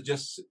crisis is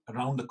just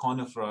around the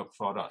corner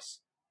for us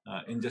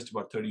in just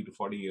about 30 to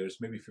 40 years,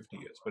 maybe 50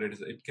 years. But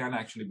it can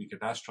actually be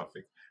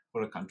catastrophic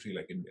for a country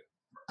like India.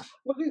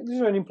 Well, this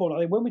is really important.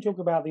 I think when we talk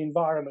about the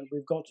environment,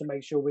 we've got to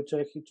make sure we're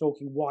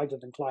talking wider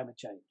than climate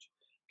change.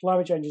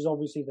 Climate change is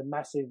obviously the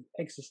massive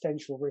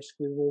existential risk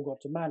we've all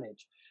got to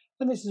manage.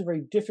 And this is a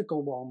very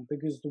difficult one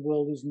because the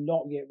world is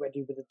not yet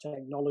ready with the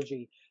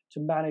technology to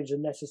manage the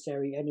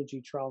necessary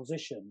energy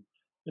transition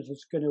that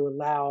is going to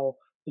allow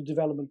the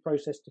development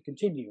process to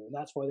continue. And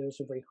that's why there are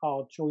some very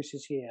hard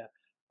choices here.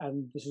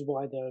 And this is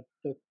why the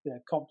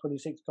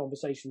COP26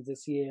 conversations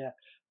this year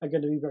are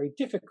going to be very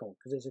difficult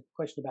because there's a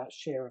question about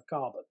share of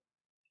carbon.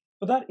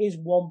 But that is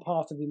one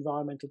part of the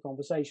environmental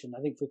conversation.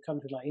 I think for a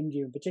country like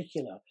India in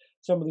particular,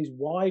 some of these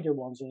wider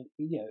ones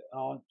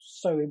are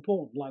so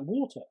important, like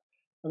water.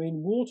 I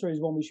mean, water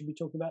is one we should be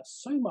talking about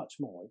so much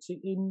more. It's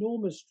an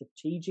enormous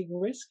strategic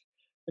risk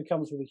that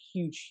comes with a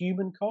huge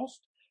human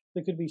cost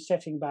that could be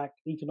setting back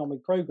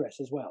economic progress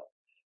as well.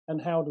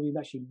 And how do we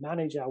actually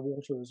manage our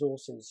water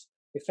resources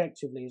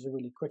effectively is a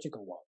really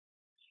critical one.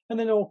 And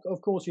then,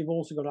 of course, you've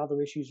also got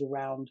other issues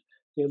around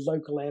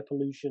local air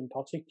pollution,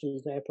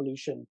 particulate air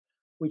pollution,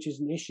 which is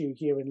an issue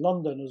here in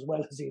London as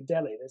well as in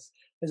Delhi.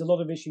 There's a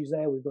lot of issues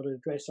there we've got to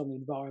address on the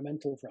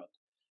environmental front.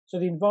 So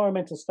the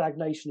environmental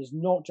stagnation is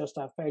not just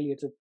our failure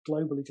to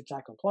globally to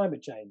tackle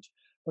climate change,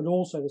 but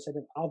also the set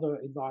of other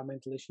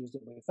environmental issues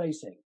that we're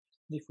facing.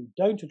 And if we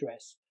don't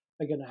address,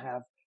 are going to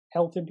have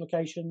health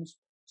implications,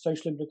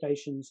 social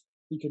implications,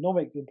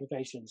 economic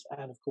implications,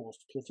 and of course,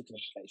 political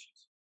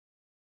implications.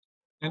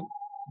 And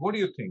what do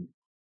you think?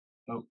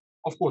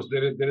 Of course,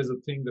 there is a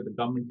thing that the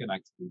government can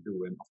actually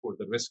do, and of course,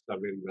 the risks are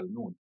very well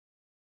known.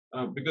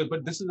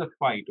 But this is a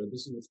fight, or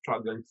this is a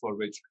struggle for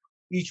which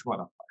each one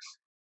of us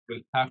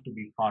will have to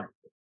be part of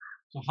it.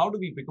 So, how do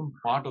we become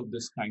part of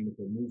this kind of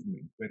a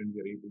movement wherein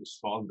we are able to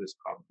solve this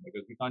problem?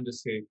 Because we can't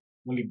just say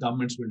only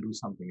governments will do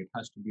something. It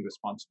has to be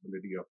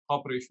responsibility of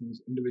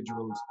corporations,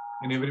 individuals,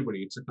 and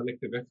everybody. It's a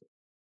collective effort.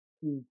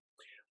 Mm.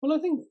 Well, I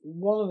think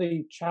one of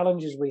the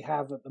challenges we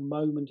have at the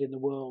moment in the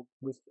world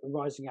with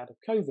arising out of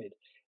COVID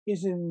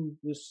is in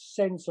the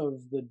sense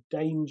of the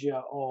danger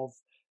of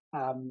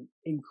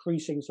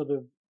increasing sort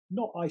of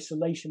not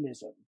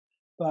isolationism,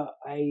 but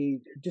a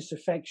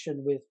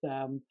disaffection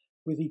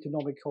with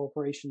economic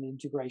cooperation and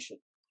integration.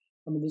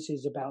 I mean, this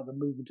is about the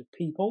movement of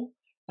people.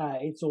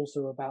 It's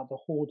also about the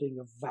hoarding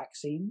of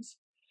vaccines.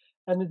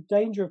 And the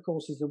danger, of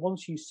course, is that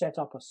once you set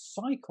up a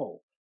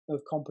cycle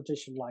of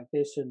competition like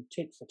this and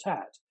tit for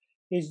tat,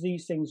 is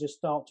these things just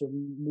start to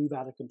move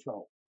out of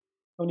control.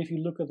 And if you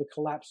look at the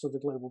collapse of the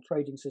global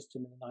trading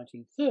system in the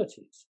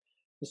 1930s,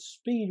 the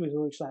speed with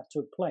which that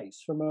took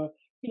place from a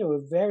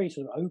very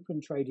sort of open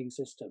trading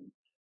system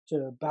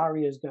to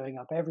barriers going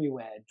up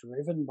everywhere,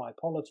 driven by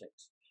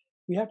politics,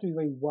 we have to be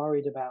very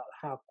worried about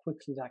how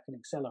quickly that can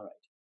accelerate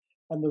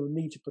and the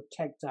need to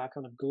protect our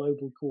kind of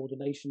global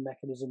coordination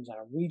mechanisms,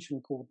 our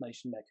regional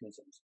coordination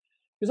mechanisms.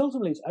 Because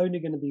ultimately, it's only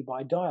going to be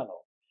by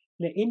dialogue.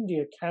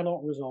 India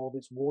cannot resolve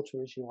its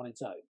water issue on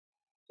its own.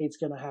 It's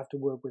going to have to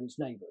work with its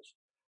neighbours.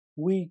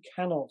 We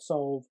cannot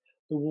solve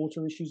the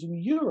water issues in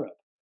Europe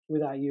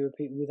without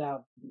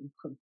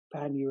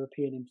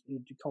pan-European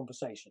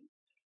conversation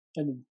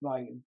and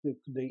by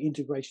the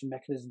integration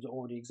mechanisms that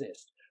already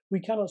exist. We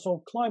cannot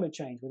solve climate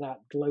change without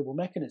global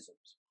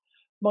mechanisms.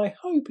 My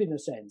hope, in a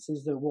sense,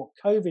 is that what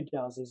COVID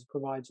does is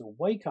provides a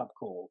wake-up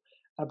call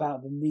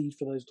about the need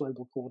for those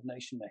global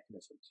coordination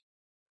mechanisms.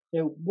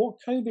 What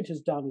COVID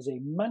has done is a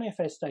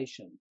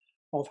manifestation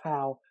of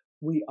how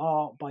we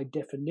are, by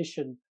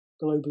definition,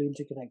 globally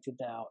interconnected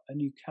now,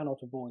 and you cannot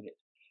avoid it.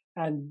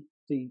 And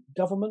the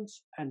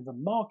governments and the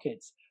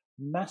markets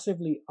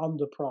massively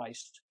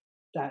underpriced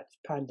that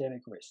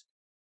pandemic risk.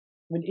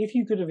 I mean, if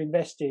you could have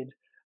invested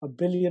 $1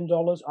 billion,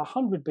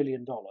 $100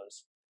 billion,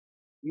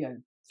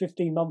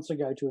 15 months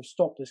ago to have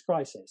stopped this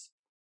crisis,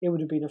 it would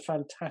have been a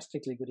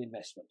fantastically good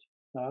investment.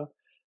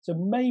 So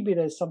maybe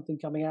there's something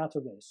coming out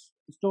of this.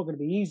 It's not going to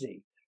be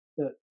easy,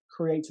 that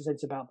creates a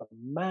sense about the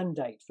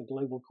mandate for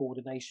global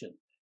coordination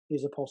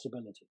is a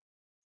possibility.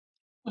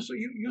 So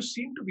you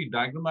seem to be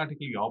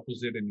diagrammatically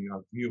opposite in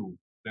your view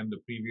than the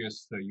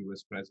previous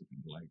US president,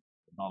 like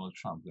Donald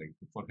Trump. Like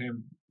for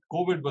him,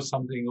 COVID was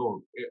something,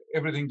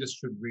 everything just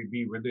should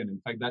be within.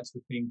 In fact, that's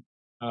the thing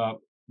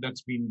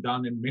that's been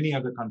done in many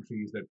other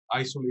countries, that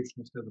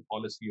isolationist as a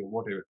policy or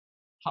whatever.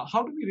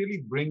 How do we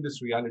really bring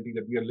this reality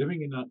that we are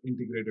living in an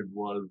integrated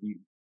world?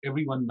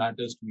 Everyone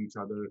matters to each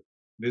other.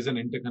 There's an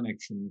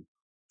interconnection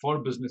for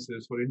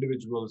businesses, for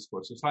individuals,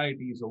 for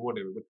societies, or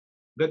whatever.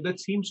 But that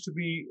seems to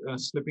be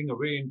slipping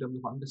away in terms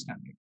of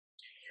understanding.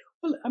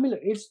 Well, I mean,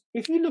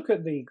 if you look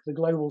at the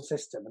global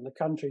system and the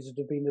countries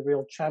that have been the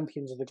real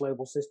champions of the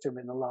global system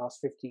in the last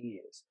 50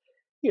 years,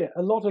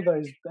 a lot of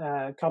those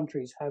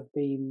countries have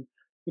been,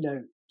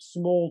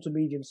 small to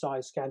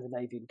medium-sized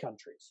Scandinavian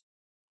countries.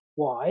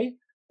 Why?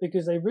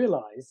 Because they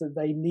realize that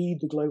they need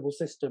the global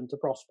system to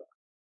prosper.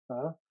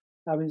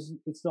 I mean,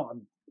 it's not,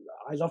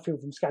 I love people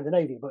from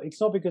Scandinavia, but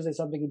it's not because there's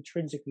something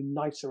intrinsically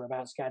nicer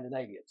about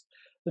Scandinavians.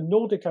 The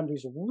Nordic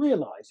countries have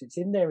realized it's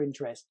in their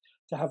interest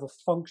to have a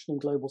functioning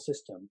global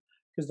system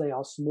because they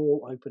are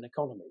small, open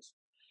economies.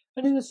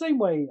 And in the same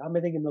way, I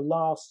think in the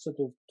last sort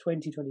of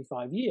 20,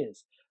 25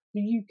 years,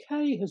 the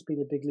UK has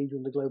been a big leader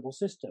in the global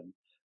system,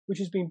 which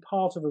has been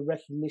part of a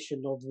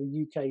recognition of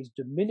the UK's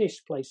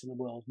diminished place in the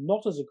world,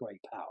 not as a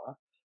great power,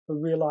 but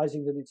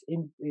realizing that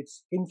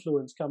its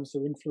influence comes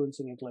through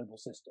influencing a global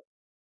system.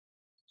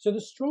 So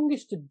the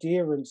strongest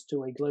adherents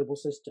to a global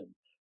system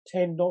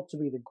tend not to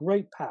be the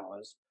great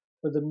powers,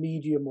 but the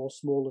medium or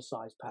smaller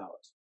sized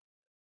powers.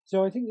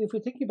 So I think if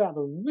we're thinking about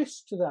the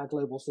risk to that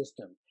global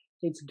system,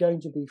 it's going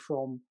to be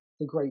from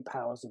the great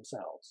powers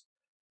themselves.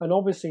 And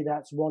obviously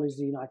that's one is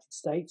the United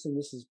States, and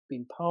this has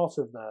been part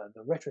of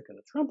the rhetoric of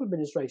the Trump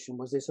administration,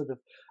 was this sort of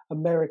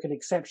American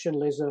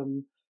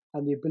exceptionalism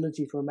and the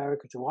ability for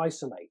America to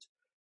isolate.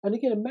 And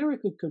again,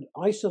 America could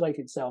isolate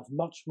itself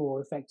much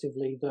more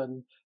effectively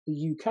than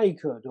the UK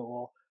could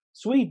or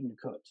Sweden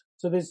could.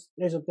 So there's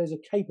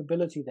a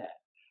capability there.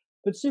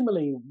 But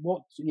similarly,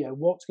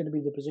 what's going to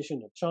be the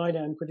position of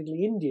China and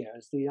critically India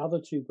as the other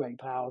two great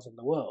powers in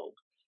the world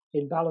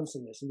in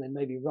balancing this, and then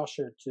maybe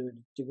Russia to a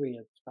degree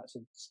of perhaps a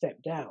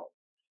step down.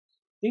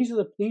 These are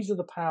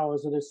the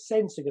powers that, in a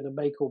sense, are going to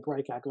make or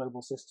break our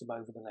global system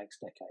over the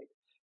next decade.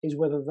 Is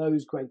whether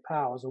those great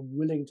powers are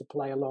willing to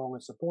play along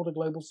and support a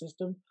global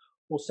system,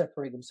 or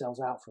separate themselves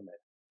out from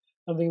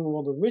it. I think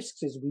one of the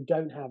risks is we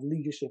don't have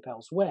leadership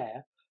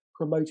elsewhere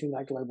promoting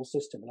that global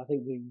system. And I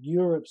think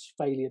Europe's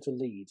failure to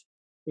lead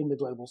in the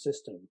global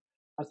system,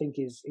 I think,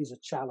 is a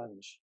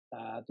challenge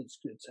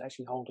that's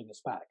actually holding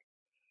us back.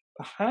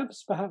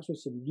 Perhaps with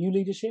some new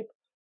leadership,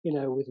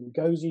 with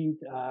Ngozi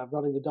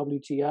running the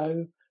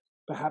WTO,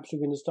 perhaps we're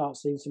going to start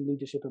seeing some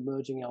leadership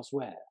emerging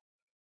elsewhere.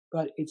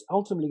 But it's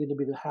ultimately going to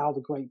be how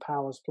the great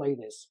powers play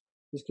this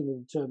is going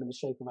to determine the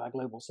shape of our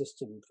global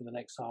system for the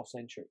next half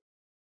century.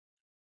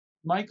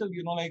 Michael,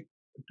 like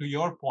to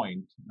your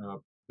point,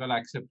 well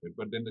accepted.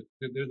 But then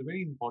there's a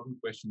very important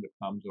question that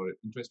comes, or an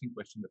interesting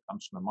question that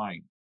comes to my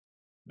mind.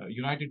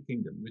 United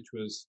Kingdom, which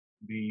was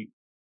the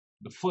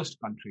first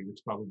country which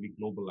probably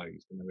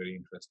globalized in a very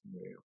interesting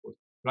way. Of course,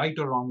 right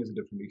or wrong is a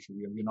different issue.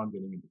 We're not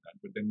getting into that.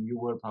 But then you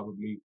were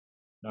probably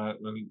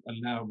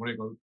what I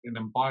call an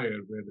empire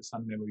where the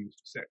sun never used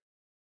to set.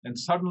 And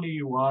suddenly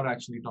you are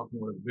actually talking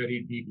about a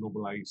very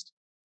deglobalized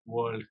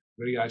world,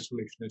 very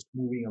isolationist,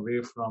 moving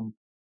away from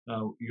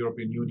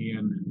European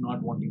Union,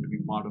 not wanting to be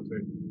part of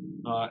it,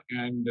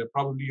 and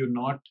probably you're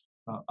not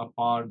a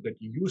part that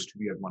you used to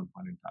be at one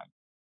point in time.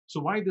 So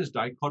why this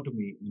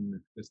dichotomy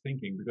in this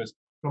thinking? Because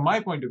from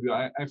my point of view,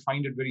 I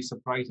find it very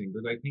surprising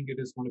because I think it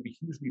is going to be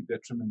hugely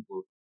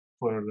detrimental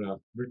for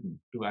Britain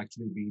to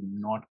actually be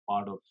not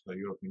part of the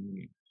European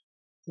Union.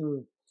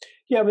 Mm.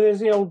 Yeah, but there's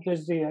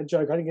the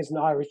joke. I think it's an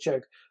Irish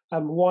joke.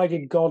 Why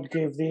did God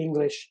give the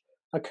English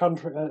a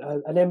country,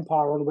 an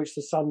empire on which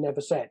the sun never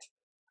set?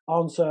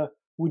 Answer: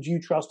 would you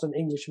trust an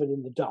Englishman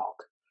in the dark?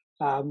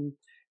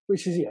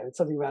 Which is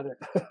something about it,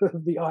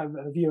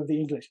 the view of the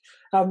English.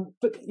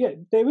 But yeah,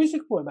 there is a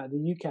point about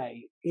the UK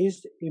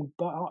is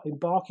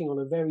embarking on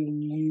a very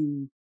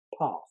new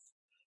path,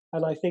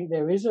 and I think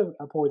there is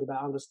a point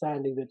about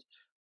understanding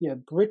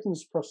that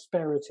Britain's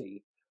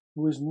prosperity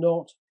was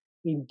not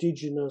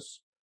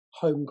indigenous,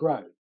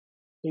 homegrown.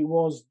 It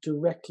was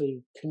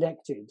directly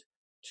connected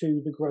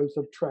to the growth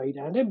of trade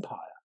and empire.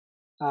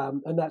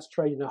 And that's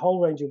trade in a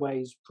whole range of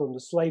ways, from the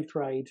slave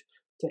trade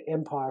to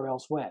empire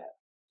elsewhere.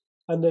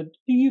 And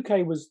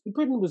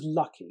Britain was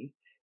lucky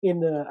in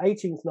the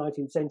 18th,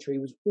 19th century,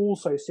 was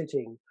also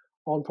sitting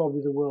on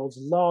probably the world's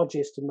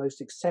largest and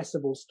most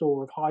accessible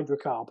store of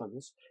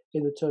hydrocarbons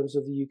in the terms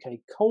of the UK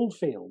coal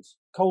fields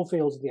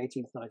in the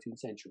 18th, 19th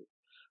century.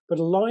 But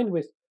aligned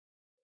with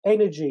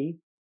energy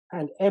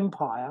and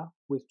empire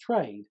with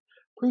trade,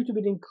 proved to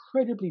be an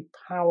incredibly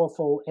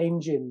powerful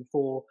engine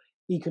for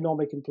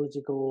economic and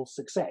political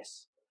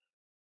success.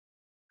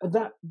 But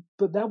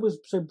that was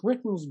so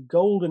Britain's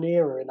golden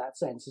era in that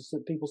sense, is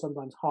that people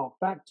sometimes hark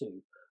back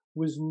to,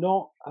 was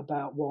not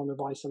about one of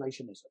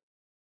isolationism.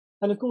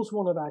 And of course,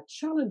 one of our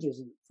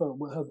challenges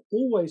have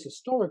always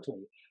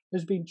historically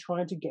has been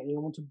trying to get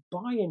anyone to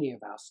buy any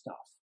of our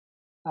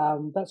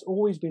stuff. That's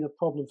always been a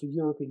problem for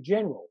Europe in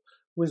general,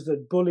 was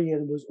that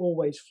bullion was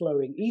always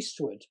flowing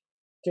eastward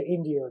to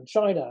India and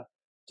China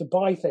to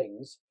buy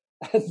things,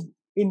 and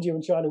India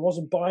and China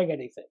wasn't buying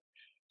anything.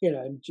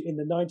 In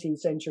the 19th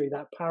century,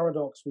 that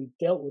paradox we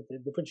dealt with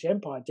it, the British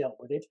Empire dealt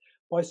with it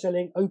by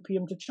selling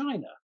opium to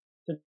China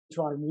to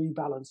try and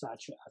rebalance our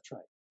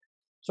trade.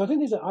 So I think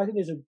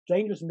there's a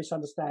dangerous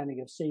misunderstanding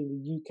of seeing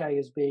the UK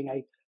as being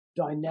a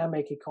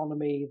dynamic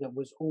economy that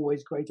was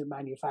always great at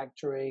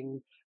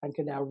manufacturing and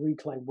can now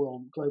reclaim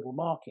global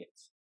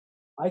markets.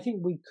 I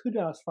think we could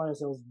find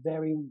ourselves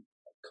very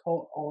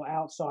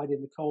outside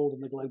in the cold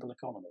in the global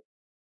economy.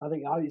 I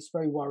think it's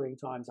very worrying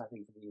times, I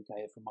think, for the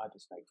UK from my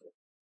perspective.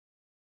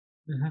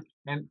 Mm-hmm.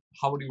 And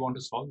how would you want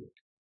to solve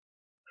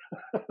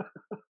it?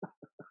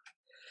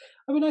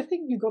 I mean, I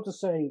think you've got to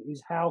say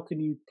is how can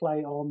you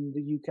play on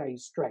the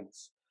UK's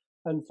strengths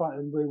and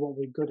really what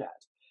we're good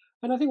at.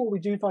 And I think what we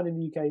do find in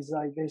the UK is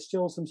like there's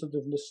still some sort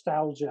of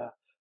nostalgia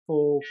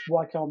for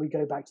why can't we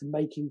go back to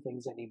making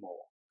things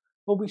anymore?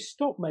 Well, we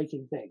stopped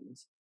making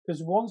things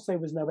because once there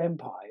was no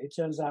empire, it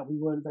turns out we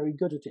weren't very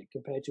good at it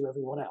compared to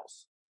everyone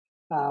else.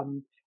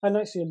 And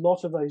actually, a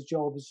lot of those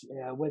jobs,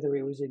 whether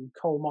it was in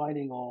coal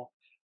mining or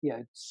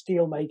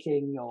steel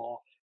making or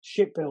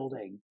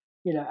shipbuilding,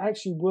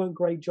 actually weren't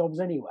great jobs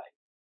anyway.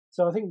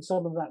 So I think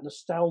some of that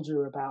nostalgia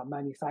about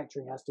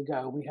manufacturing has to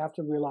go. We have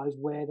to realize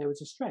where there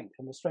is a strength,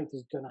 and the strength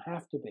is going to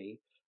have to be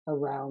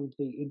around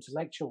the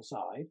intellectual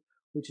side,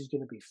 which is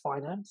going to be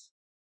finance,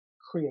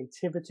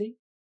 creativity,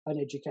 and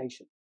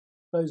education.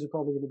 Those are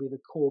probably going to be the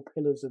core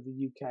pillars of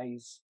the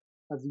UK's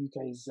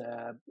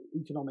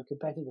economic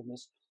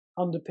competitiveness,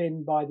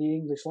 underpinned by the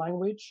English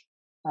language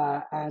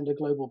and a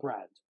global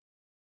brand.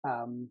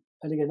 And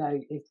again, now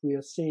if we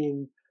are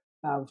seeing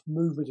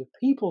movement of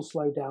people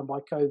slowed down by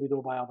COVID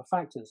or by other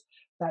factors,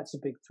 that's a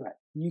big threat.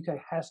 The UK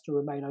has to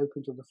remain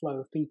open to the flow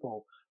of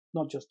people,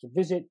 not just to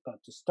visit,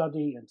 but to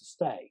study and to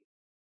stay.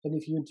 And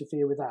if you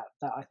interfere with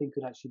that I think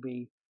could actually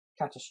be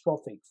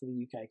catastrophic for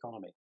the UK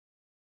economy.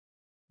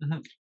 Mm-hmm.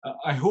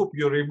 I hope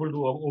you're able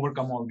to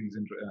overcome all these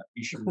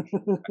issues.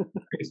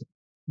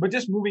 But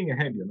just moving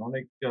ahead,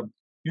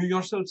 you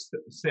yourself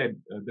said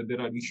that there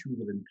are issues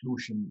of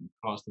inclusion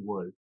across the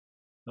world.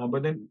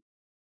 But then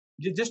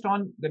just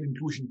on that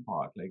inclusion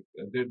part,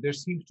 there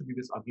seems to be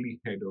this ugly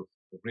head of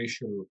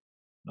racial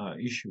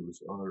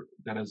issues, or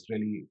that has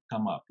really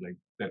come up, like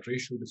that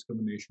racial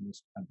discrimination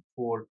is at the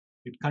core.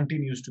 It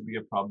continues to be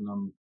a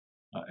problem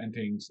and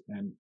things.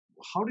 And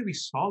how do we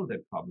solve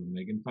that problem?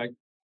 In fact,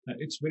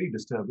 it's very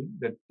disturbing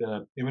that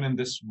even in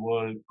this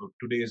world of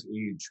today's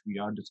age, we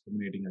are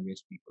discriminating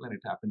against people, and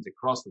it happens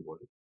across the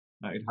world.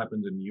 It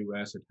happens in the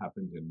US, it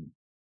happens in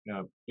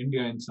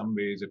India in some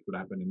ways, it could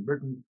happen in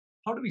Britain.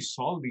 How do we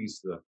solve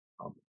these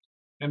problems?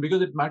 And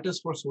because it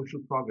matters for social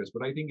progress,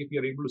 but I think if we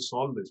are able to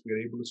solve this, we are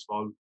able to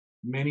solve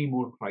many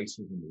more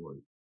crises in the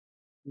world.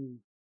 Mm.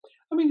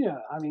 I mean, yeah,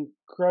 I mean,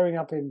 growing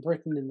up in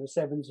Britain in the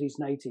 70s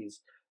and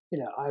 80s,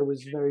 I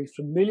was very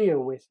familiar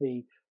with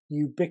the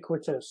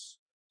ubiquitous,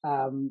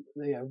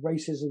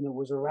 racism that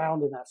was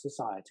around in that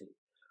society,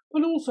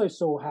 but also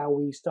saw how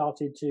we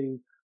started to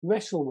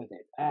wrestle with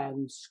it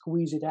and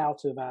squeeze it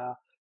out of our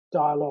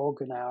dialogue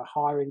and our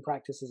hiring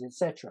practices,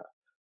 etc.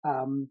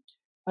 Um,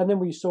 and then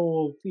we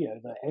saw, the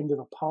end of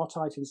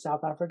apartheid in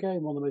South Africa,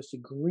 and one of the most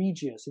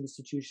egregious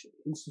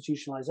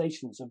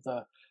institutionalizations of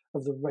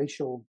the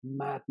racial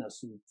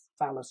madness and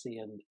fallacy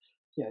and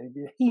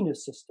the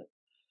heinous system.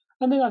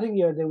 And then I think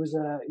there was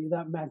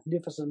that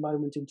magnificent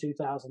moment in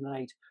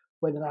 2008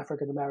 when an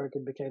African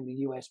American became the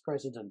U.S.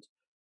 president.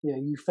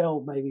 You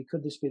felt maybe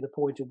could this be the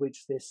point at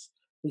which this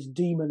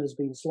demon has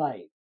been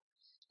slain?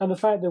 And the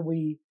fact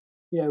that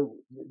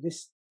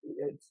this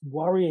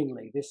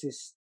worryingly this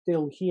is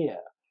still here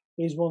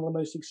is one of the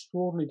most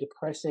extraordinarily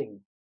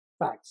depressing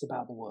facts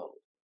about the world.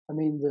 I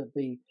mean that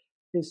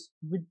this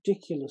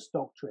ridiculous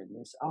doctrine,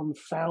 this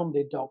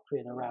unfounded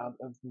doctrine around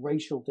of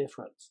racial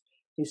difference,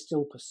 is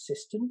still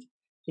persistent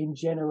in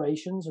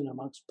generations and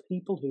amongst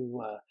people who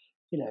were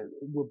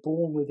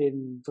born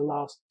within the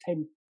last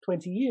 10,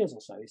 20 years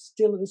or so.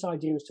 This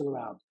idea is still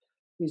around.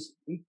 Is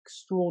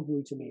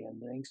extraordinary to me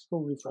and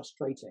extraordinarily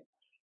frustrating.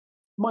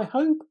 My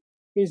hope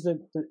is that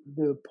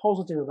the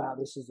positive about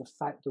this is the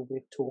fact that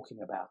we're talking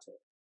about it.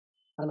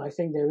 And I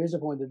think there is a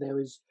point that there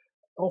is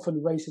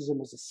often racism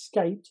has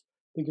escaped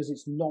because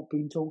it's not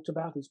been talked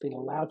about. It's been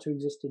allowed to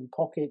exist in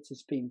pockets.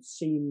 It's been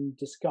seen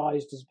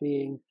disguised as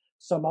being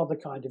some other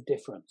kind of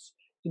difference.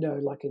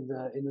 Like in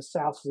the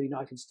South of the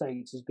United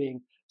States as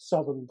being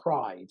Southern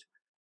pride,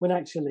 when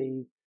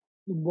actually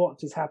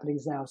what is happening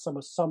is now some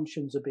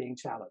assumptions are being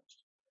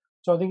challenged.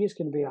 So I think it's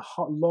going to be a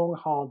long,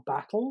 hard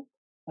battle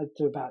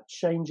about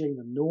changing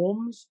the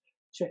norms,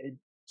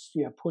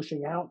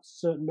 pushing out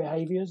certain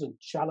behaviors and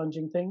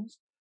challenging things.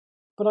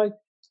 But I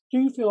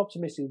do feel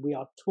optimistic we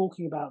are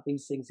talking about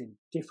these things in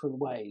different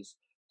ways,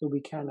 that we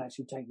can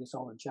actually take this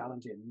on and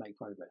challenge it and make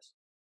progress.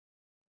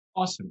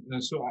 Awesome.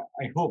 So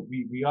I hope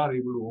we are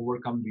able to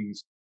overcome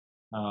these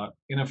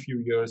in a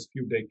few years,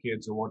 few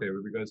decades, or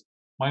whatever. Because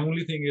my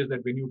only thing is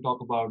that when you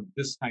talk about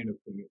this kind of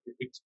thing,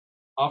 it's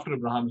after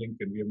Abraham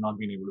Lincoln, we have not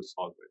been able to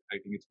solve it. I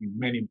think it's been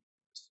many years.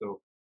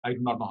 So I do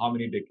not know how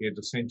many decades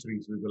or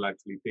centuries we will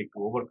actually take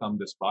to overcome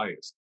this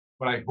bias,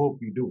 but I hope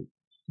we do.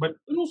 But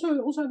also,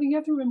 I think you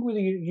have to remember with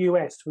the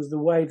US was the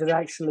way that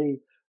actually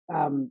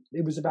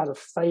it was about a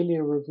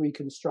failure of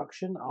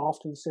Reconstruction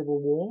after the Civil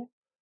War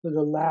that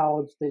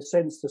allowed the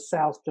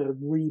South to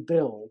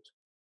rebuild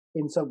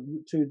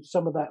to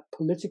some of that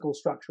political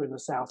structure in the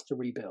South to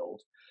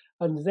rebuild.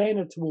 And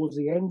then towards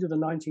the end of the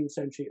 19th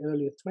century,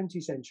 early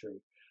 20th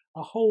century,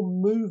 a whole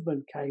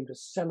movement came to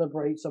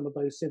celebrate some of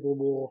those Civil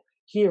War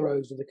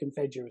heroes of the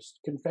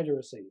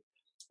Confederacy,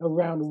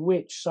 around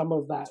which some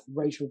of that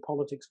racial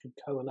politics could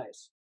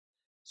coalesce.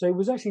 So it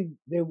was actually,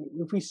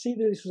 if we see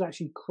that this was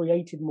actually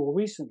created more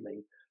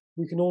recently,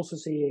 we can also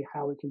see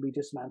how it can be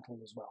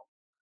dismantled as well.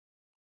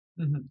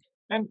 Mm-hmm.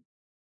 And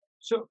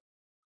so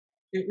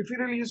if we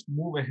really just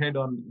move ahead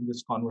on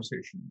this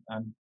conversation,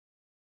 and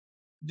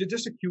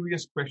just a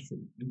curious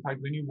question. In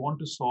fact, when you want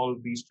to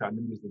solve these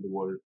challenges that the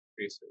world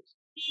faces,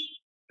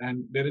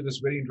 and there is this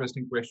very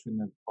interesting question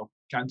of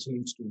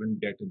canceling student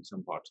debt in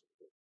some parts of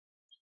the world.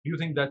 Do you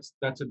think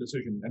that's a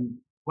decision? And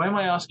why am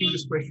I asking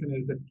this question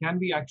is that can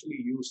we actually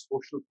use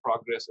social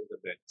progress as a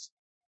lens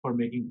for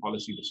making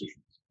policy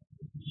decisions?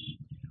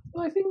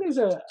 Well, I think there's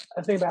a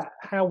thing about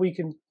how we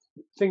can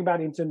think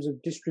about it in terms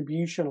of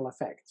distributional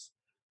effects.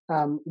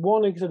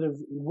 One is sort of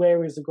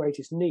where is the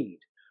greatest need,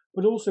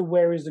 but also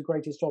where is the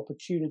greatest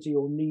opportunity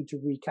or need to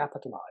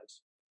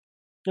recapitalize.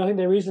 I think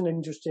there is an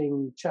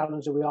interesting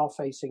challenge that we are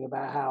facing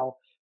about how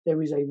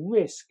there is a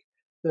risk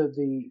that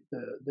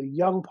the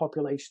young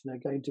population are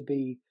going to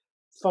be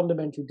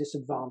fundamentally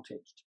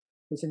disadvantaged.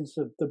 Since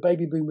the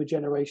baby boomer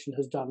generation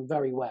has done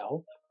very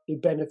well,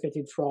 it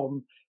benefited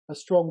from a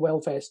strong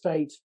welfare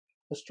state,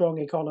 a strong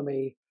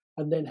economy,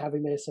 and then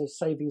having their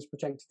savings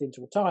protected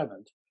into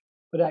retirement.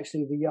 But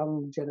actually, the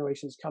young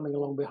generations coming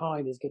along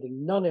behind is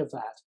getting none of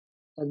that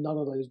and none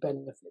of those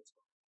benefits.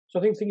 So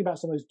I think thinking about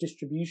some of those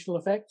distributional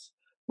effects,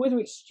 whether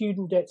it's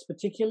student debts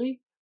particularly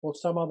or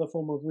some other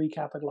form of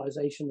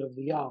recapitalization of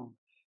the young,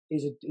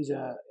 is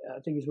a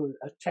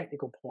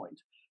technical point.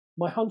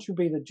 My hunch would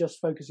be that just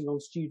focusing on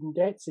student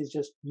debts is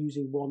just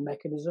using one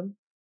mechanism,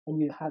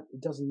 and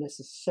it doesn't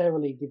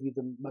necessarily give you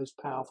the most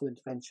powerful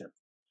intervention.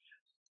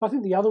 I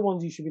think the other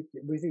ones you should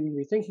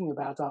be thinking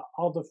about are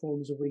other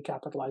forms of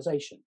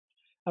recapitalization.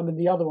 I mean,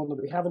 the other one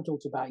that we haven't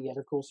talked about yet,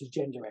 of course, is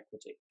gender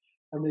equity.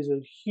 And there's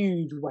a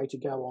huge way to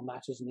go on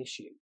that as an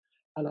issue.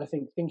 And I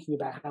think thinking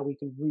about how we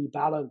can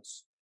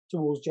rebalance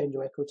towards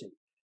gender equity,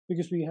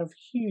 because we have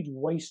huge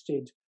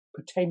wasted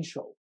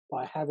potential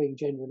by having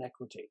gender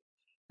inequity.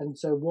 And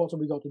so what have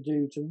we got to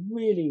do to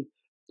really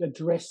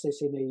address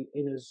this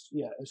in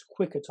as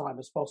quick a time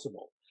as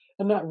possible?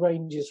 And that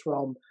ranges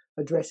from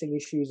addressing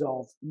issues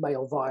of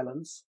male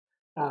violence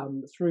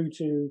through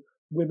to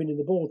women in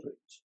the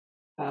boardrooms.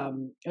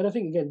 And I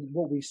think, again,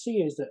 what we see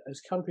is that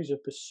as countries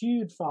have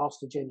pursued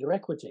faster gender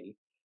equity,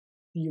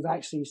 you've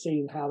actually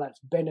seen how that's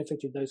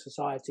benefited those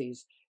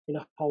societies in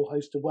a whole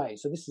host of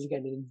ways. So this is,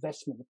 again, an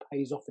investment that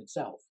pays off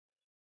itself.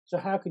 So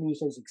how can you,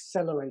 sense,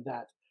 accelerate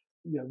that,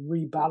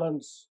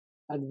 rebalance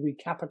and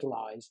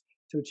recapitalize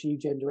to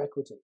achieve gender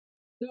equity?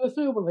 The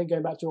third one, I think,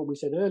 going back to what we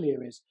said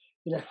earlier, is,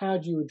 how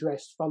do you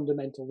address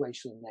fundamental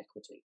racial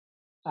inequity?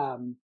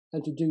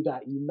 And to do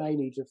that, you may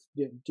need to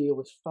deal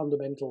with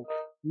fundamental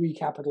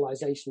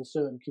recapitalization of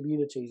certain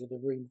communities that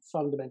have been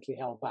fundamentally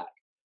held back.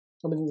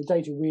 I mean, the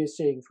data we're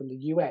seeing from the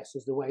US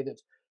is the way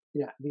that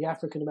the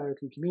African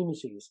American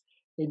communities,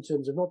 in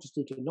terms of not just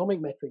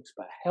economic metrics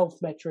but health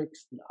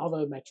metrics and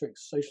other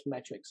metrics, social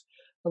metrics,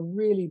 have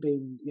really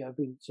been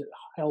sort of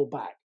held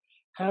back.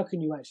 How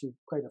can you actually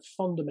create a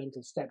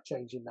fundamental step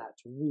change in that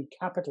to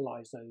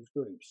recapitalize those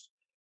groups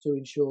to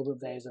ensure that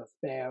there's a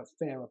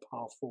fairer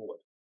path forward?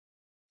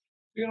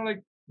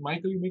 Like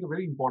Michael, you make a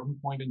very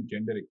important point in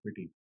gender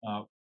equity.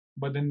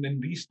 But then in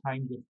these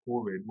times of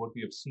COVID, what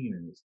we have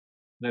seen is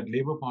that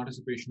labor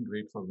participation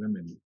rate for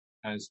women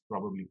has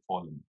probably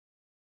fallen.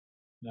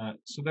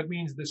 So that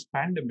means this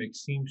pandemic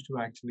seems to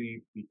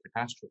actually be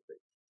catastrophic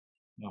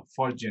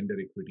for gender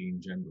equity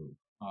in general.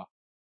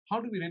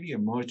 How do we really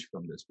emerge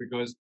from this?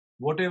 Because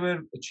whatever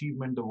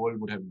achievement the world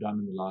would have done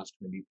in the last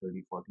 20,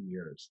 30, 40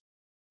 years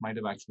might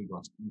have actually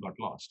got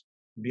lost.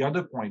 The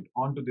other point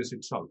onto this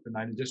itself, and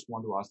I just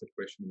want to ask that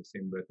question in the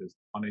same breath, is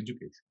on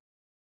education.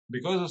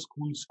 Because the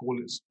school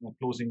is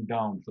closing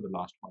down for the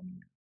last 1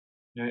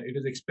 year, it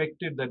is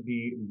expected that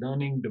the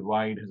learning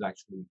divide has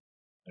actually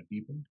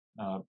deepened.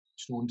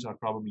 Students are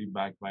probably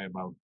back by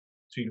about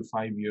 3 to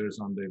 5 years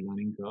on their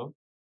learning curve.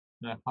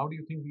 Now, how do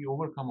you think we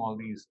overcome all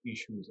these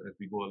issues as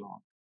we go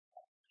along?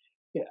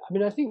 Yeah, I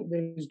mean, I think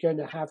there's going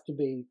to have to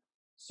be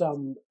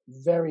some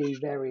very,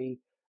 very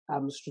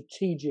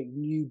strategic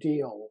new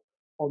deal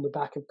on the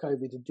back of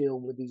COVID to deal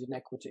with these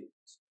inequities.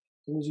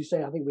 And as you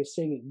say, I think we're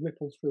seeing it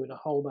ripple through in a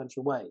whole bunch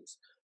of ways.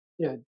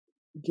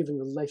 Given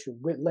the relation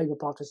with labour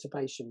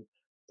participation,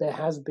 there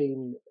has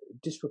been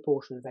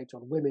disproportionate effect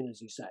on women,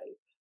 as you say.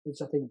 And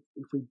so I think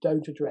if we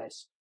don't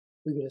address,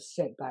 we're going to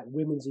set back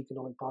women's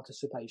economic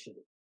participation.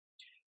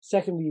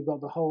 Secondly, you've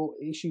got the whole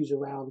issues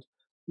around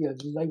the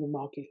labour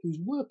market who's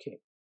working.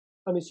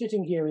 I mean,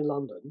 sitting here in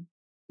London,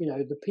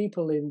 the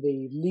people in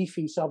the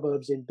leafy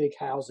suburbs in big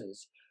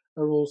houses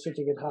are all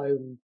sitting at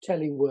home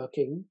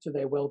teleworking to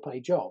their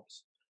well-paid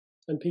jobs.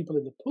 And people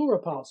in the poorer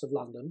parts of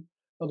London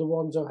are the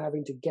ones who are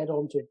having to get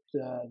onto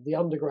the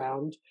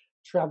underground,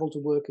 travel to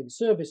work in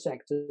service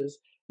sectors,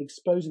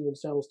 exposing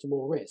themselves to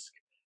more risk.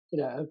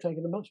 Have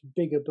taken a much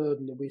bigger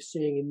burden than we're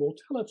seeing in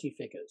mortality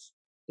figures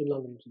in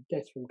London to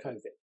death from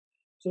COVID.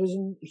 So there's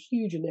a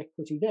huge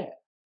inequity there.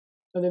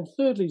 And then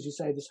thirdly, as you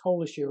say, this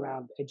whole issue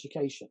around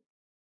education.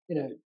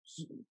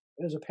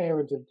 As a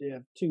parent of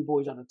 2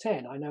 boys under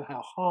 10, I know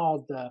how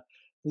hard the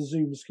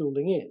Zoom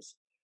schooling is.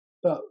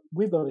 But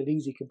we've got it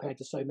easy compared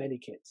to so many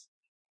kids.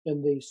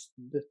 And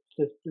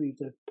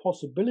the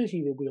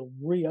possibility that we'll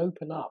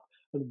reopen up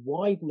and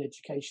widen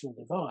educational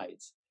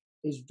divides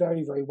is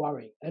very, very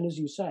worrying. And as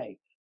you say,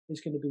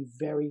 it's going to be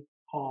very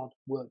hard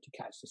work to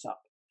catch this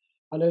up.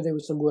 I know there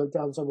was some work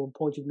done, someone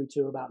pointed me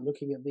to, about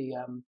looking at the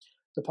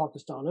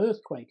Pakistan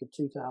earthquake of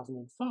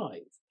 2005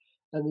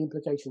 and the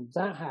implications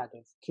that had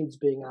of kids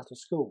being out of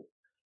school.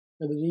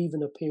 And that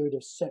even a period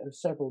of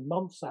several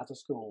months out of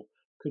school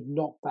could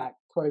knock back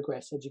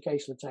progress,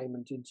 educational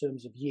attainment in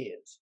terms of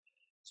years.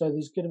 So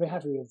there's going to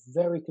have to be a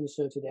very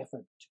concerted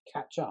effort to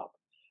catch up,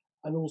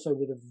 and also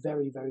with a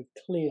very, very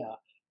clear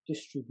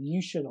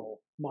distributional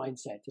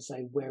mindset to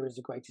say where is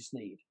the greatest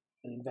need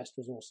and invest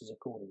resources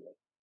accordingly.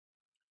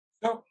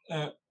 So,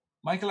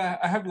 Michael,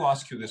 I have to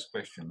ask you this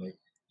question. Like,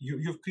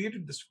 you've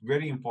created this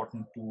very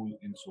important tool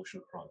in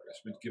social progress,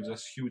 which gives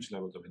us huge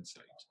levels of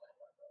insight.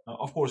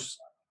 Of course,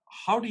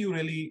 how do you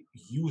really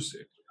use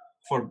it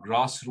for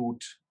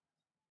grassroots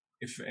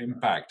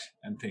impact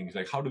and things?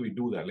 Like, how do we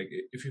do that? Like,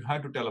 if you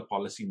had to tell a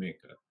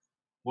policymaker,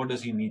 what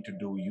does he need to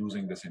do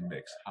using this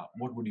index?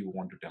 What would you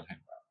want to tell him?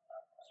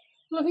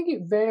 Well, I think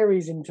it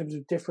varies in terms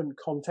of different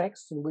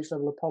contexts and which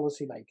level of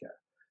policymaker.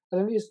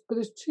 But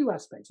there's two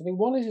aspects. I think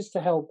one is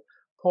to help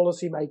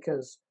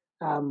policymakers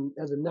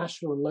at the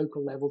national and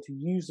local level to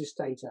use this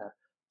data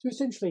to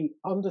essentially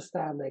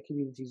understand their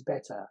communities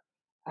better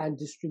and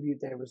distribute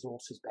their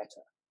resources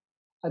better.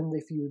 And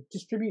if you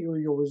distribute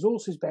your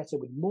resources better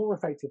with more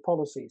effective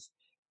policies,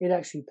 it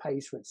actually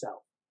pays for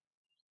itself.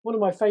 One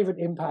of my favourite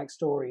impact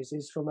stories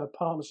is from a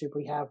partnership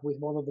we have with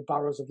one of the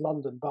boroughs of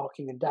London,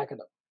 Barking and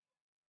Dagenham.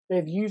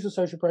 They've used the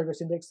Social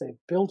Progress Index, they've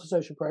built a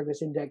Social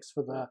Progress Index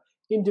for the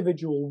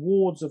individual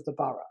wards of the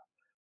borough,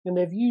 and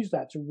they've used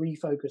that to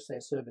refocus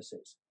their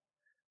services.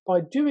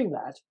 By doing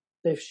that,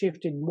 they've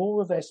shifted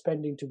more of their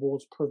spending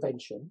towards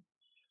prevention.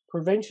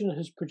 Prevention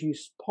has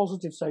produced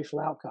positive social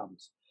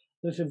outcomes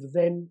that have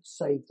then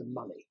saved them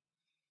money.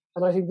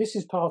 And I think this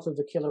is part of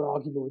the killer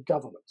argument with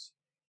governments,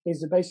 is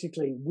that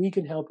basically we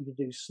can help you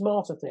to do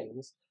smarter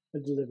things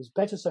that delivers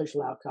better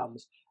social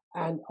outcomes,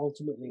 and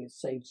ultimately it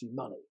saves you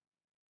money.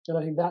 And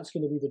I think that's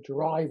going to be the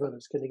driver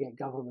that's going to get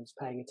governments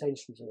paying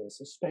attention to this,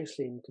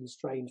 especially in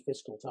constrained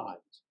fiscal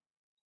times.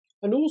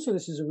 And also,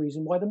 this is a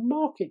reason why the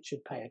market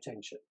should pay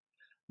attention.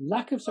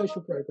 Lack of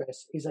social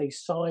progress is a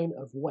sign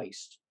of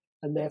waste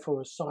and therefore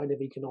a sign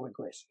of economic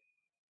risk.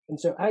 And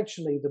so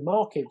actually the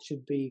market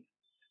should be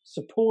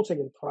supporting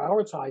and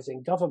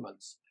prioritizing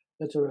governments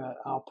that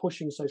are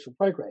pushing social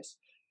progress,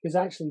 because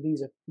actually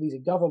these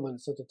are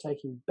governments that are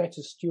taking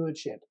better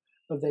stewardship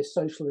of their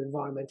social and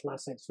environmental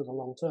assets for the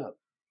long term.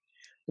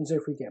 And so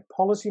if we get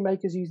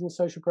policymakers using the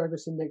social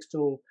progress index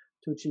tool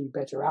to achieve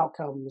better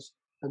outcomes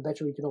and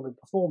better economic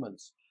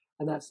performance,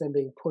 and that's then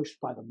being pushed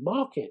by the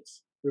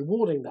markets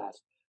rewarding that,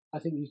 I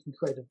think you can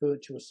create a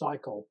virtuous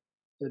cycle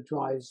that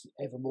drives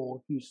ever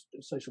more use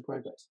of social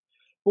progress.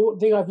 But one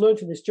thing I've learned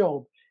in this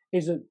job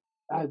is that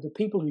the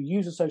people who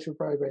use the social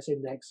progress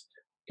index,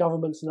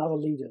 governments and other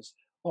leaders,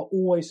 are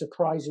always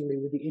surprising me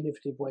with the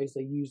innovative ways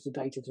they use the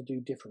data to do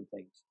different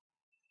things.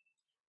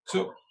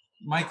 So,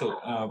 Michael,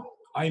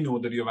 I know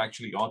that you have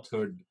actually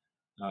authored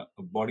a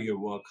body of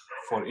work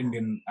for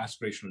Indian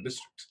aspirational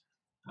districts.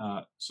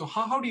 So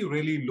how do you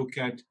really look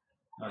at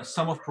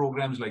some of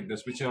programs like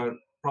this, which are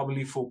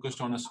probably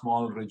focused on a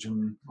small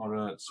region or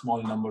a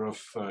small number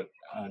of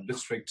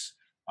districts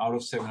out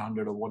of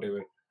 700 or whatever?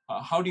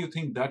 How do you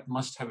think that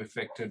must have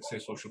affected, say,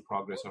 social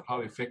progress, or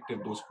how effective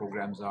those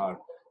programs are,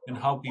 and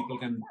how people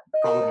can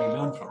probably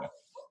learn from it?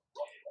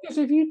 Yes,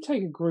 if you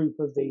take a group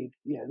of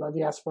like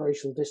the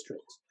aspirational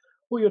districts,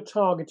 what you're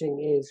targeting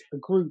is a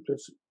group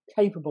that's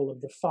capable of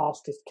the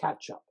fastest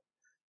catch-up.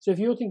 So if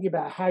you're thinking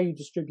about how you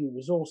distribute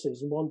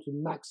resources and want to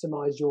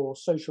maximize your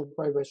social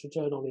progress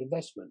return on the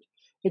investment,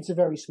 it's a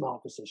very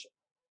smart decision.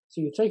 So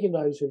you're taking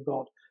those who've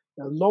got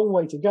a long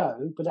way to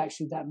go, but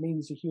actually that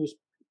means the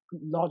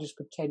largest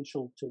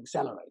potential to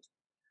accelerate.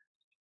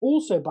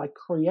 Also, by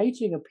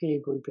creating a peer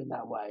group in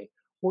that way,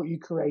 what you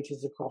create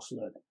is the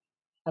cross-learning.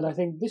 And I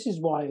think this is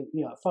why,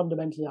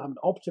 fundamentally I'm an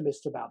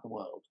optimist about the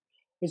world,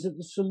 is that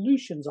the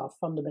solutions are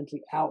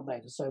fundamentally out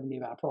there to so many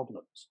of our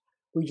problems.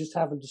 We just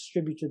haven't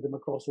distributed them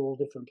across all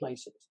different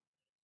places.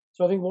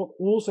 So I think what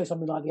also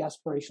something like the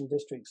Aspirational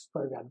Districts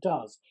program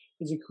does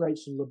is it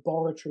creates a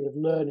laboratory of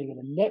learning and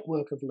a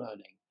network of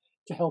learning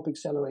to help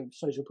accelerate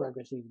social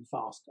progress even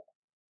faster.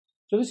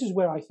 So this is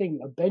where I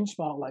think a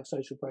benchmark like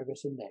Social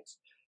Progress Index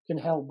can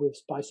help with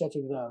by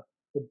setting the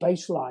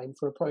baseline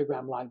for a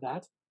program like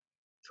that,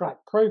 track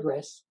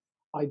progress,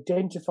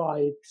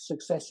 identify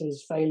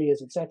successes,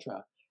 failures,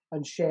 etc.,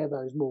 and share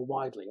those more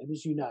widely. And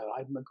as you know,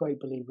 I'm a great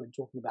believer in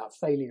talking about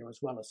failure as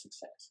well as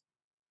success.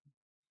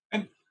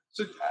 And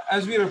so,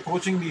 as we are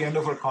approaching the end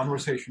of our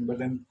conversation, but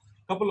then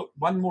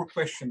one more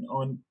question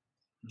on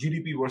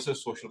GDP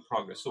versus social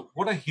progress. So,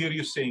 what I hear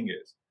you saying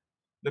is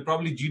that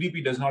probably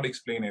GDP does not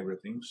explain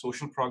everything.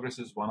 Social progress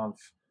is one of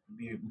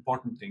the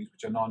important things,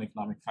 which are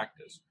non-economic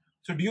factors.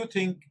 So, do you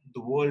think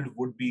the world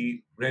would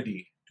be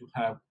ready to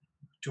have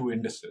two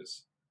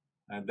indices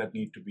that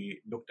need to be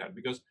looked at?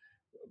 Because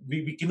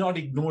we cannot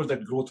ignore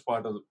that growth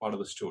part of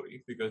the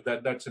story, because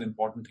that's an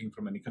important thing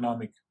from an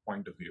economic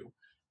point of view.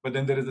 But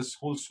then there is this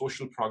whole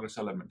social progress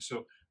element.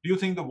 So, do you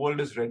think the world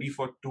is ready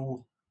for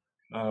two,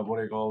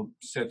 what I call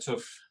sets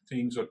of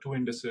things, or two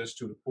indices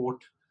to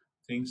report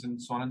things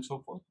and so on and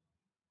so forth?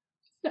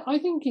 I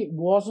think it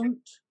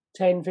wasn't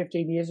 10,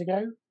 15 years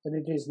ago, and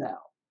it is now.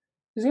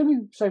 Because let me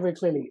say very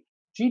clearly,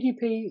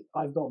 GDP,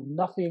 I've got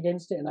nothing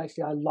against it, and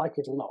actually I like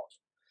it a lot.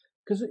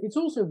 Because it's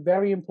also a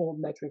very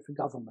important metric for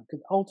government,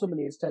 because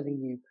ultimately it's telling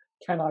you,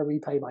 can I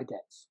repay my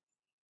debts?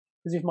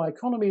 Because if my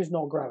economy is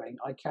not growing,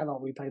 I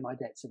cannot repay my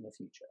debts in the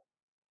future.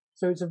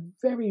 So it's a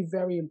very,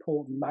 very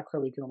important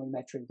macroeconomic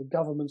metric that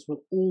governments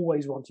will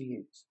always want to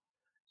use.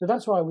 So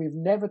that's why we've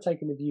never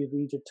taken the view that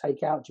we need to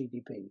take out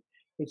GDP.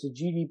 It's a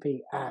GDP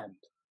and.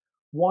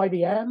 Why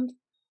the and?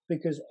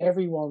 Because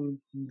everyone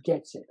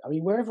gets it. I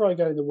mean, wherever I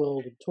go in the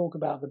world and talk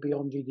about the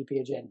Beyond GDP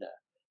agenda,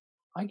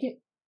 I get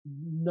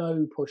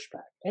no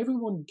pushback.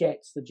 Everyone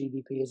gets the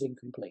GDP is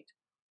incomplete.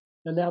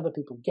 And now that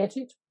people get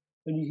it,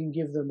 and you can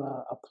give them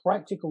a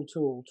practical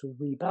tool to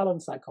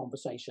rebalance that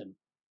conversation,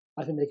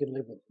 I think they can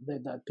live with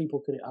it. That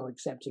people are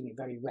accepting it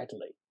very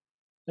readily.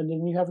 And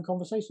then you have a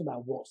conversation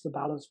about what's the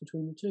balance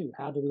between the two?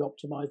 How do we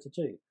optimize the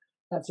two?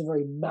 That's a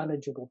very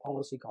manageable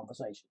policy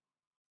conversation,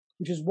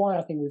 which is why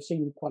I think we've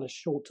seen in quite a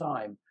short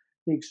time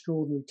the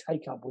extraordinary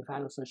take-up we've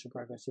had of Social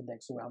Progress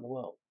Index around the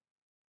world.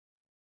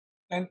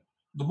 And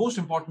the most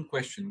important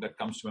question that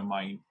comes to my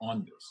mind on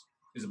this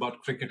is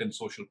about cricket and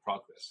social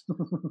progress.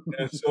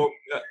 So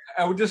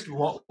I would just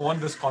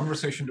want this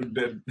conversation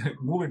to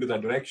move into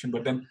that direction.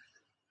 But then,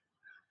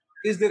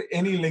 is there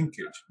any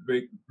linkage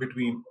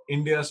between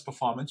India's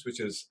performance,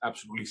 which is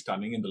absolutely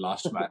stunning in the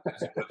last match,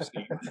 as you have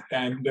seen,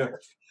 and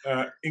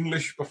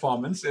English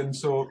performance? And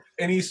so,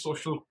 any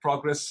social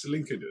progress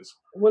linkages?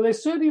 Well,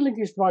 there's certainly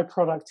linkage to my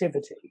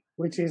productivity,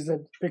 which is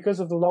that because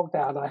of the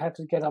lockdown, I had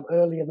to get up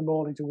early in the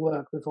morning to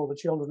work before the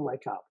children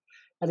wake up.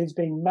 And it's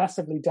been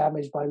massively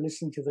damaged by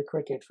listening to the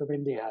cricket from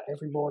India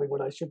every morning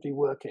when I should be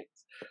working.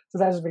 So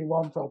that has been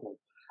one problem.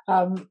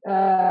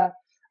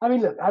 I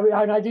mean, look,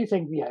 I do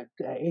think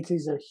it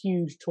is a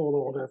huge tall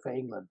order for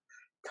England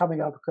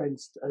coming up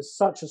against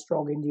such a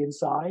strong Indian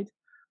side,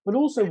 but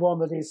also one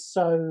that is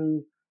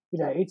so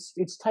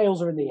its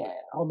tails are in the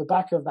air on the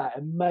back of that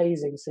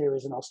amazing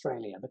series in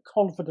Australia. The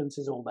confidence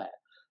is all there.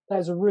 That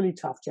is a really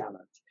tough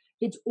challenge.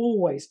 It's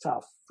always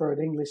tough for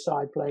an English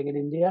side playing in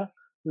India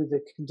with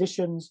the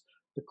conditions.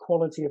 The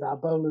quality of our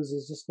bowlers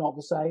is just not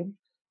the same.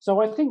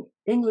 So I think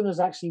England has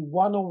actually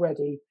won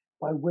already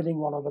by winning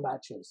one of the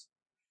matches.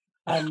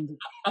 And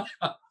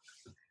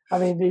I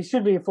mean, it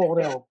should be a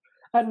 4-0.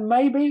 And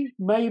maybe,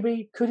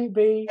 could it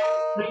be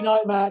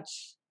 3-night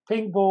match,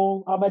 pink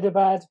ball,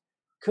 Ahmedabad?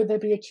 Could there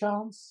be a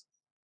chance?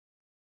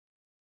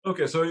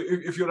 Okay, so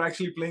if you're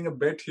actually playing a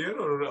bet here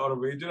or a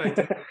wager, I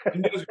think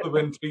India is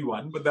going to win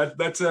 3-1, but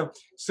that's a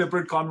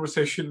separate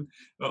conversation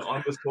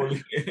on this whole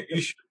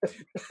issue.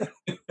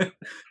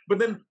 But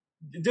then,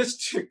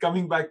 just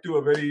coming back to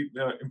a very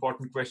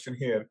important question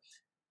here,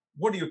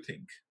 what do you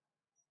think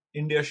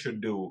India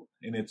should do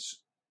in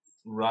its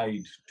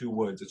ride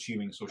towards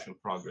achieving social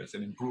progress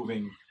and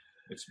improving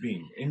its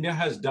being? India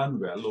has done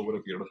well over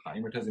a period of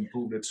time. It has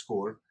improved its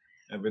score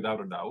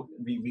without a doubt.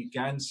 We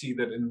can see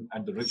that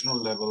at the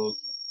regional level,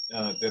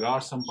 there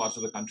are some parts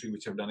of the country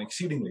which have done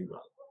exceedingly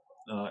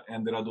well.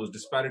 And there are those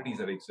disparities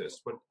that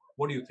exist. But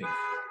what do you think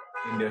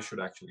India should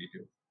actually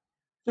do?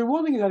 So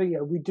one thing I think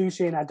we do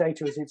see in our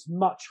data is it's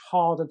much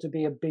harder to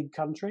be a big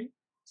country.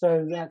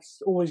 So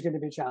that's always going to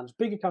be a challenge.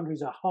 Bigger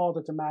countries are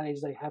harder to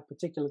manage. They have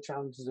particular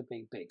challenges of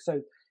being big.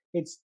 So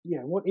it's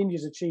what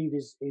India's achieved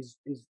is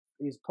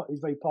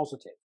very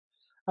positive.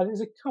 And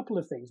there's a couple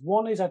of things.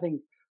 One is I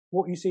think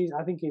what you see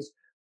is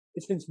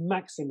it's this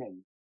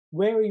maximum.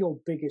 Where are your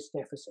biggest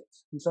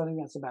deficits? And so I think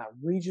that's about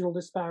regional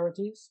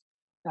disparities,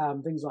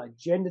 things like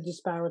gender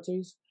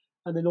disparities,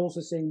 and then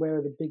also seeing where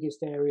are the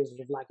biggest areas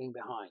of lagging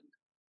behind.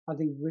 I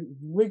think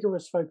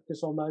rigorous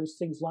focus on those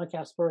things like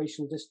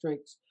aspirational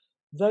districts,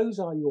 those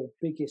are your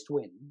biggest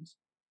wins.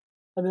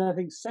 And then I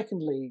think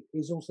secondly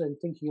is also then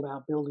thinking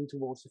about building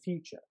towards the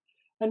future.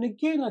 And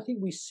again, I think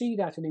we see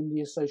that in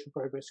India's social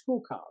progress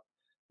scorecard.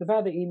 The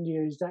fact that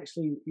India is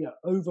actually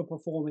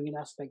overperforming in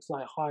aspects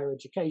like higher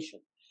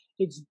education.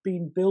 It's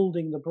been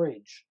building the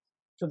bridge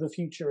to the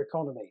future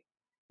economy.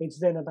 It's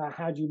then about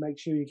how do you make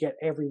sure you get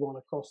everyone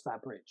across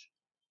that bridge.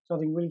 So I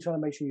think really trying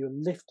to make sure you're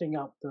lifting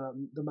up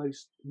the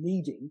most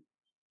needy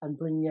and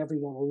bringing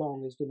everyone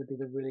along is going to be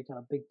the really kind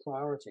of big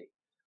priority.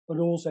 But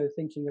also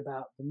thinking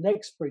about the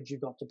next bridge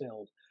you've got to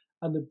build.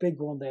 And the big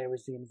one there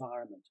is the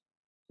environment.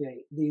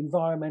 The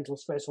environmental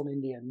stress on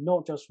India,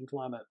 not just from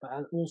climate, but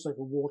also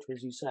from water,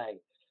 as you say,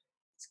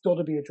 it's got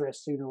to be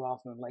addressed sooner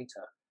rather than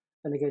later.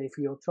 And again, if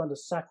you're trying to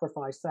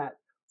sacrifice that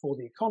for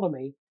the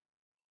economy,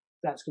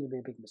 that's going to be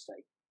a big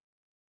mistake.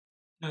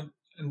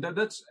 And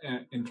that's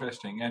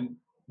interesting. And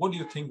what do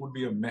you think would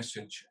be a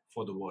message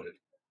for the world?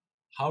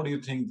 How do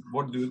you think?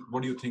 What do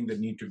you think they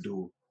need to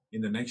do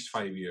in the next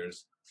 5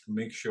 years to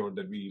make sure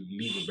that we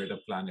leave a better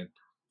planet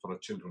for our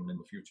children in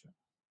the future?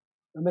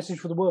 A message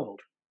for the world?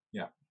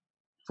 Yeah.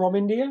 From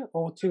India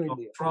or to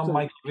India? From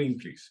Michael Green,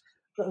 please.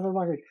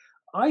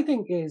 I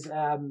think is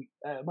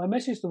my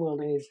message to the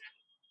world is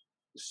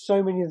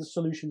so many of the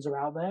solutions are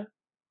out there.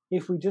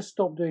 If we just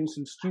stop doing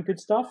some stupid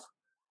stuff,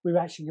 we're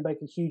actually going to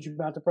make a huge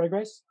amount of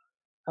progress.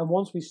 And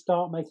once we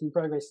start making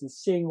progress and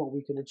seeing what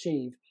we can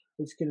achieve,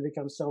 it's going to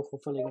become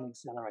self-fulfilling and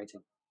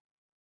accelerating.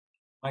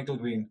 Michael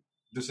Green,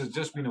 this has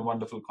just been a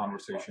wonderful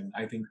conversation.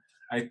 I think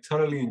I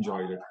thoroughly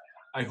enjoyed it.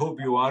 I hope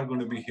you are going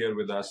to be here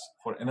with us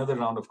for another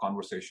round of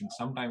conversation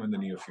sometime in the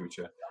near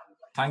future.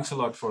 Thanks a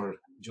lot for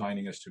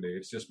joining us today.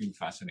 It's just been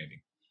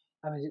fascinating.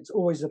 I mean, it's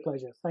always a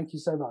pleasure. Thank you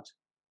so much.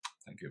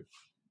 Thank you.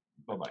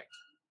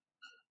 Bye-bye.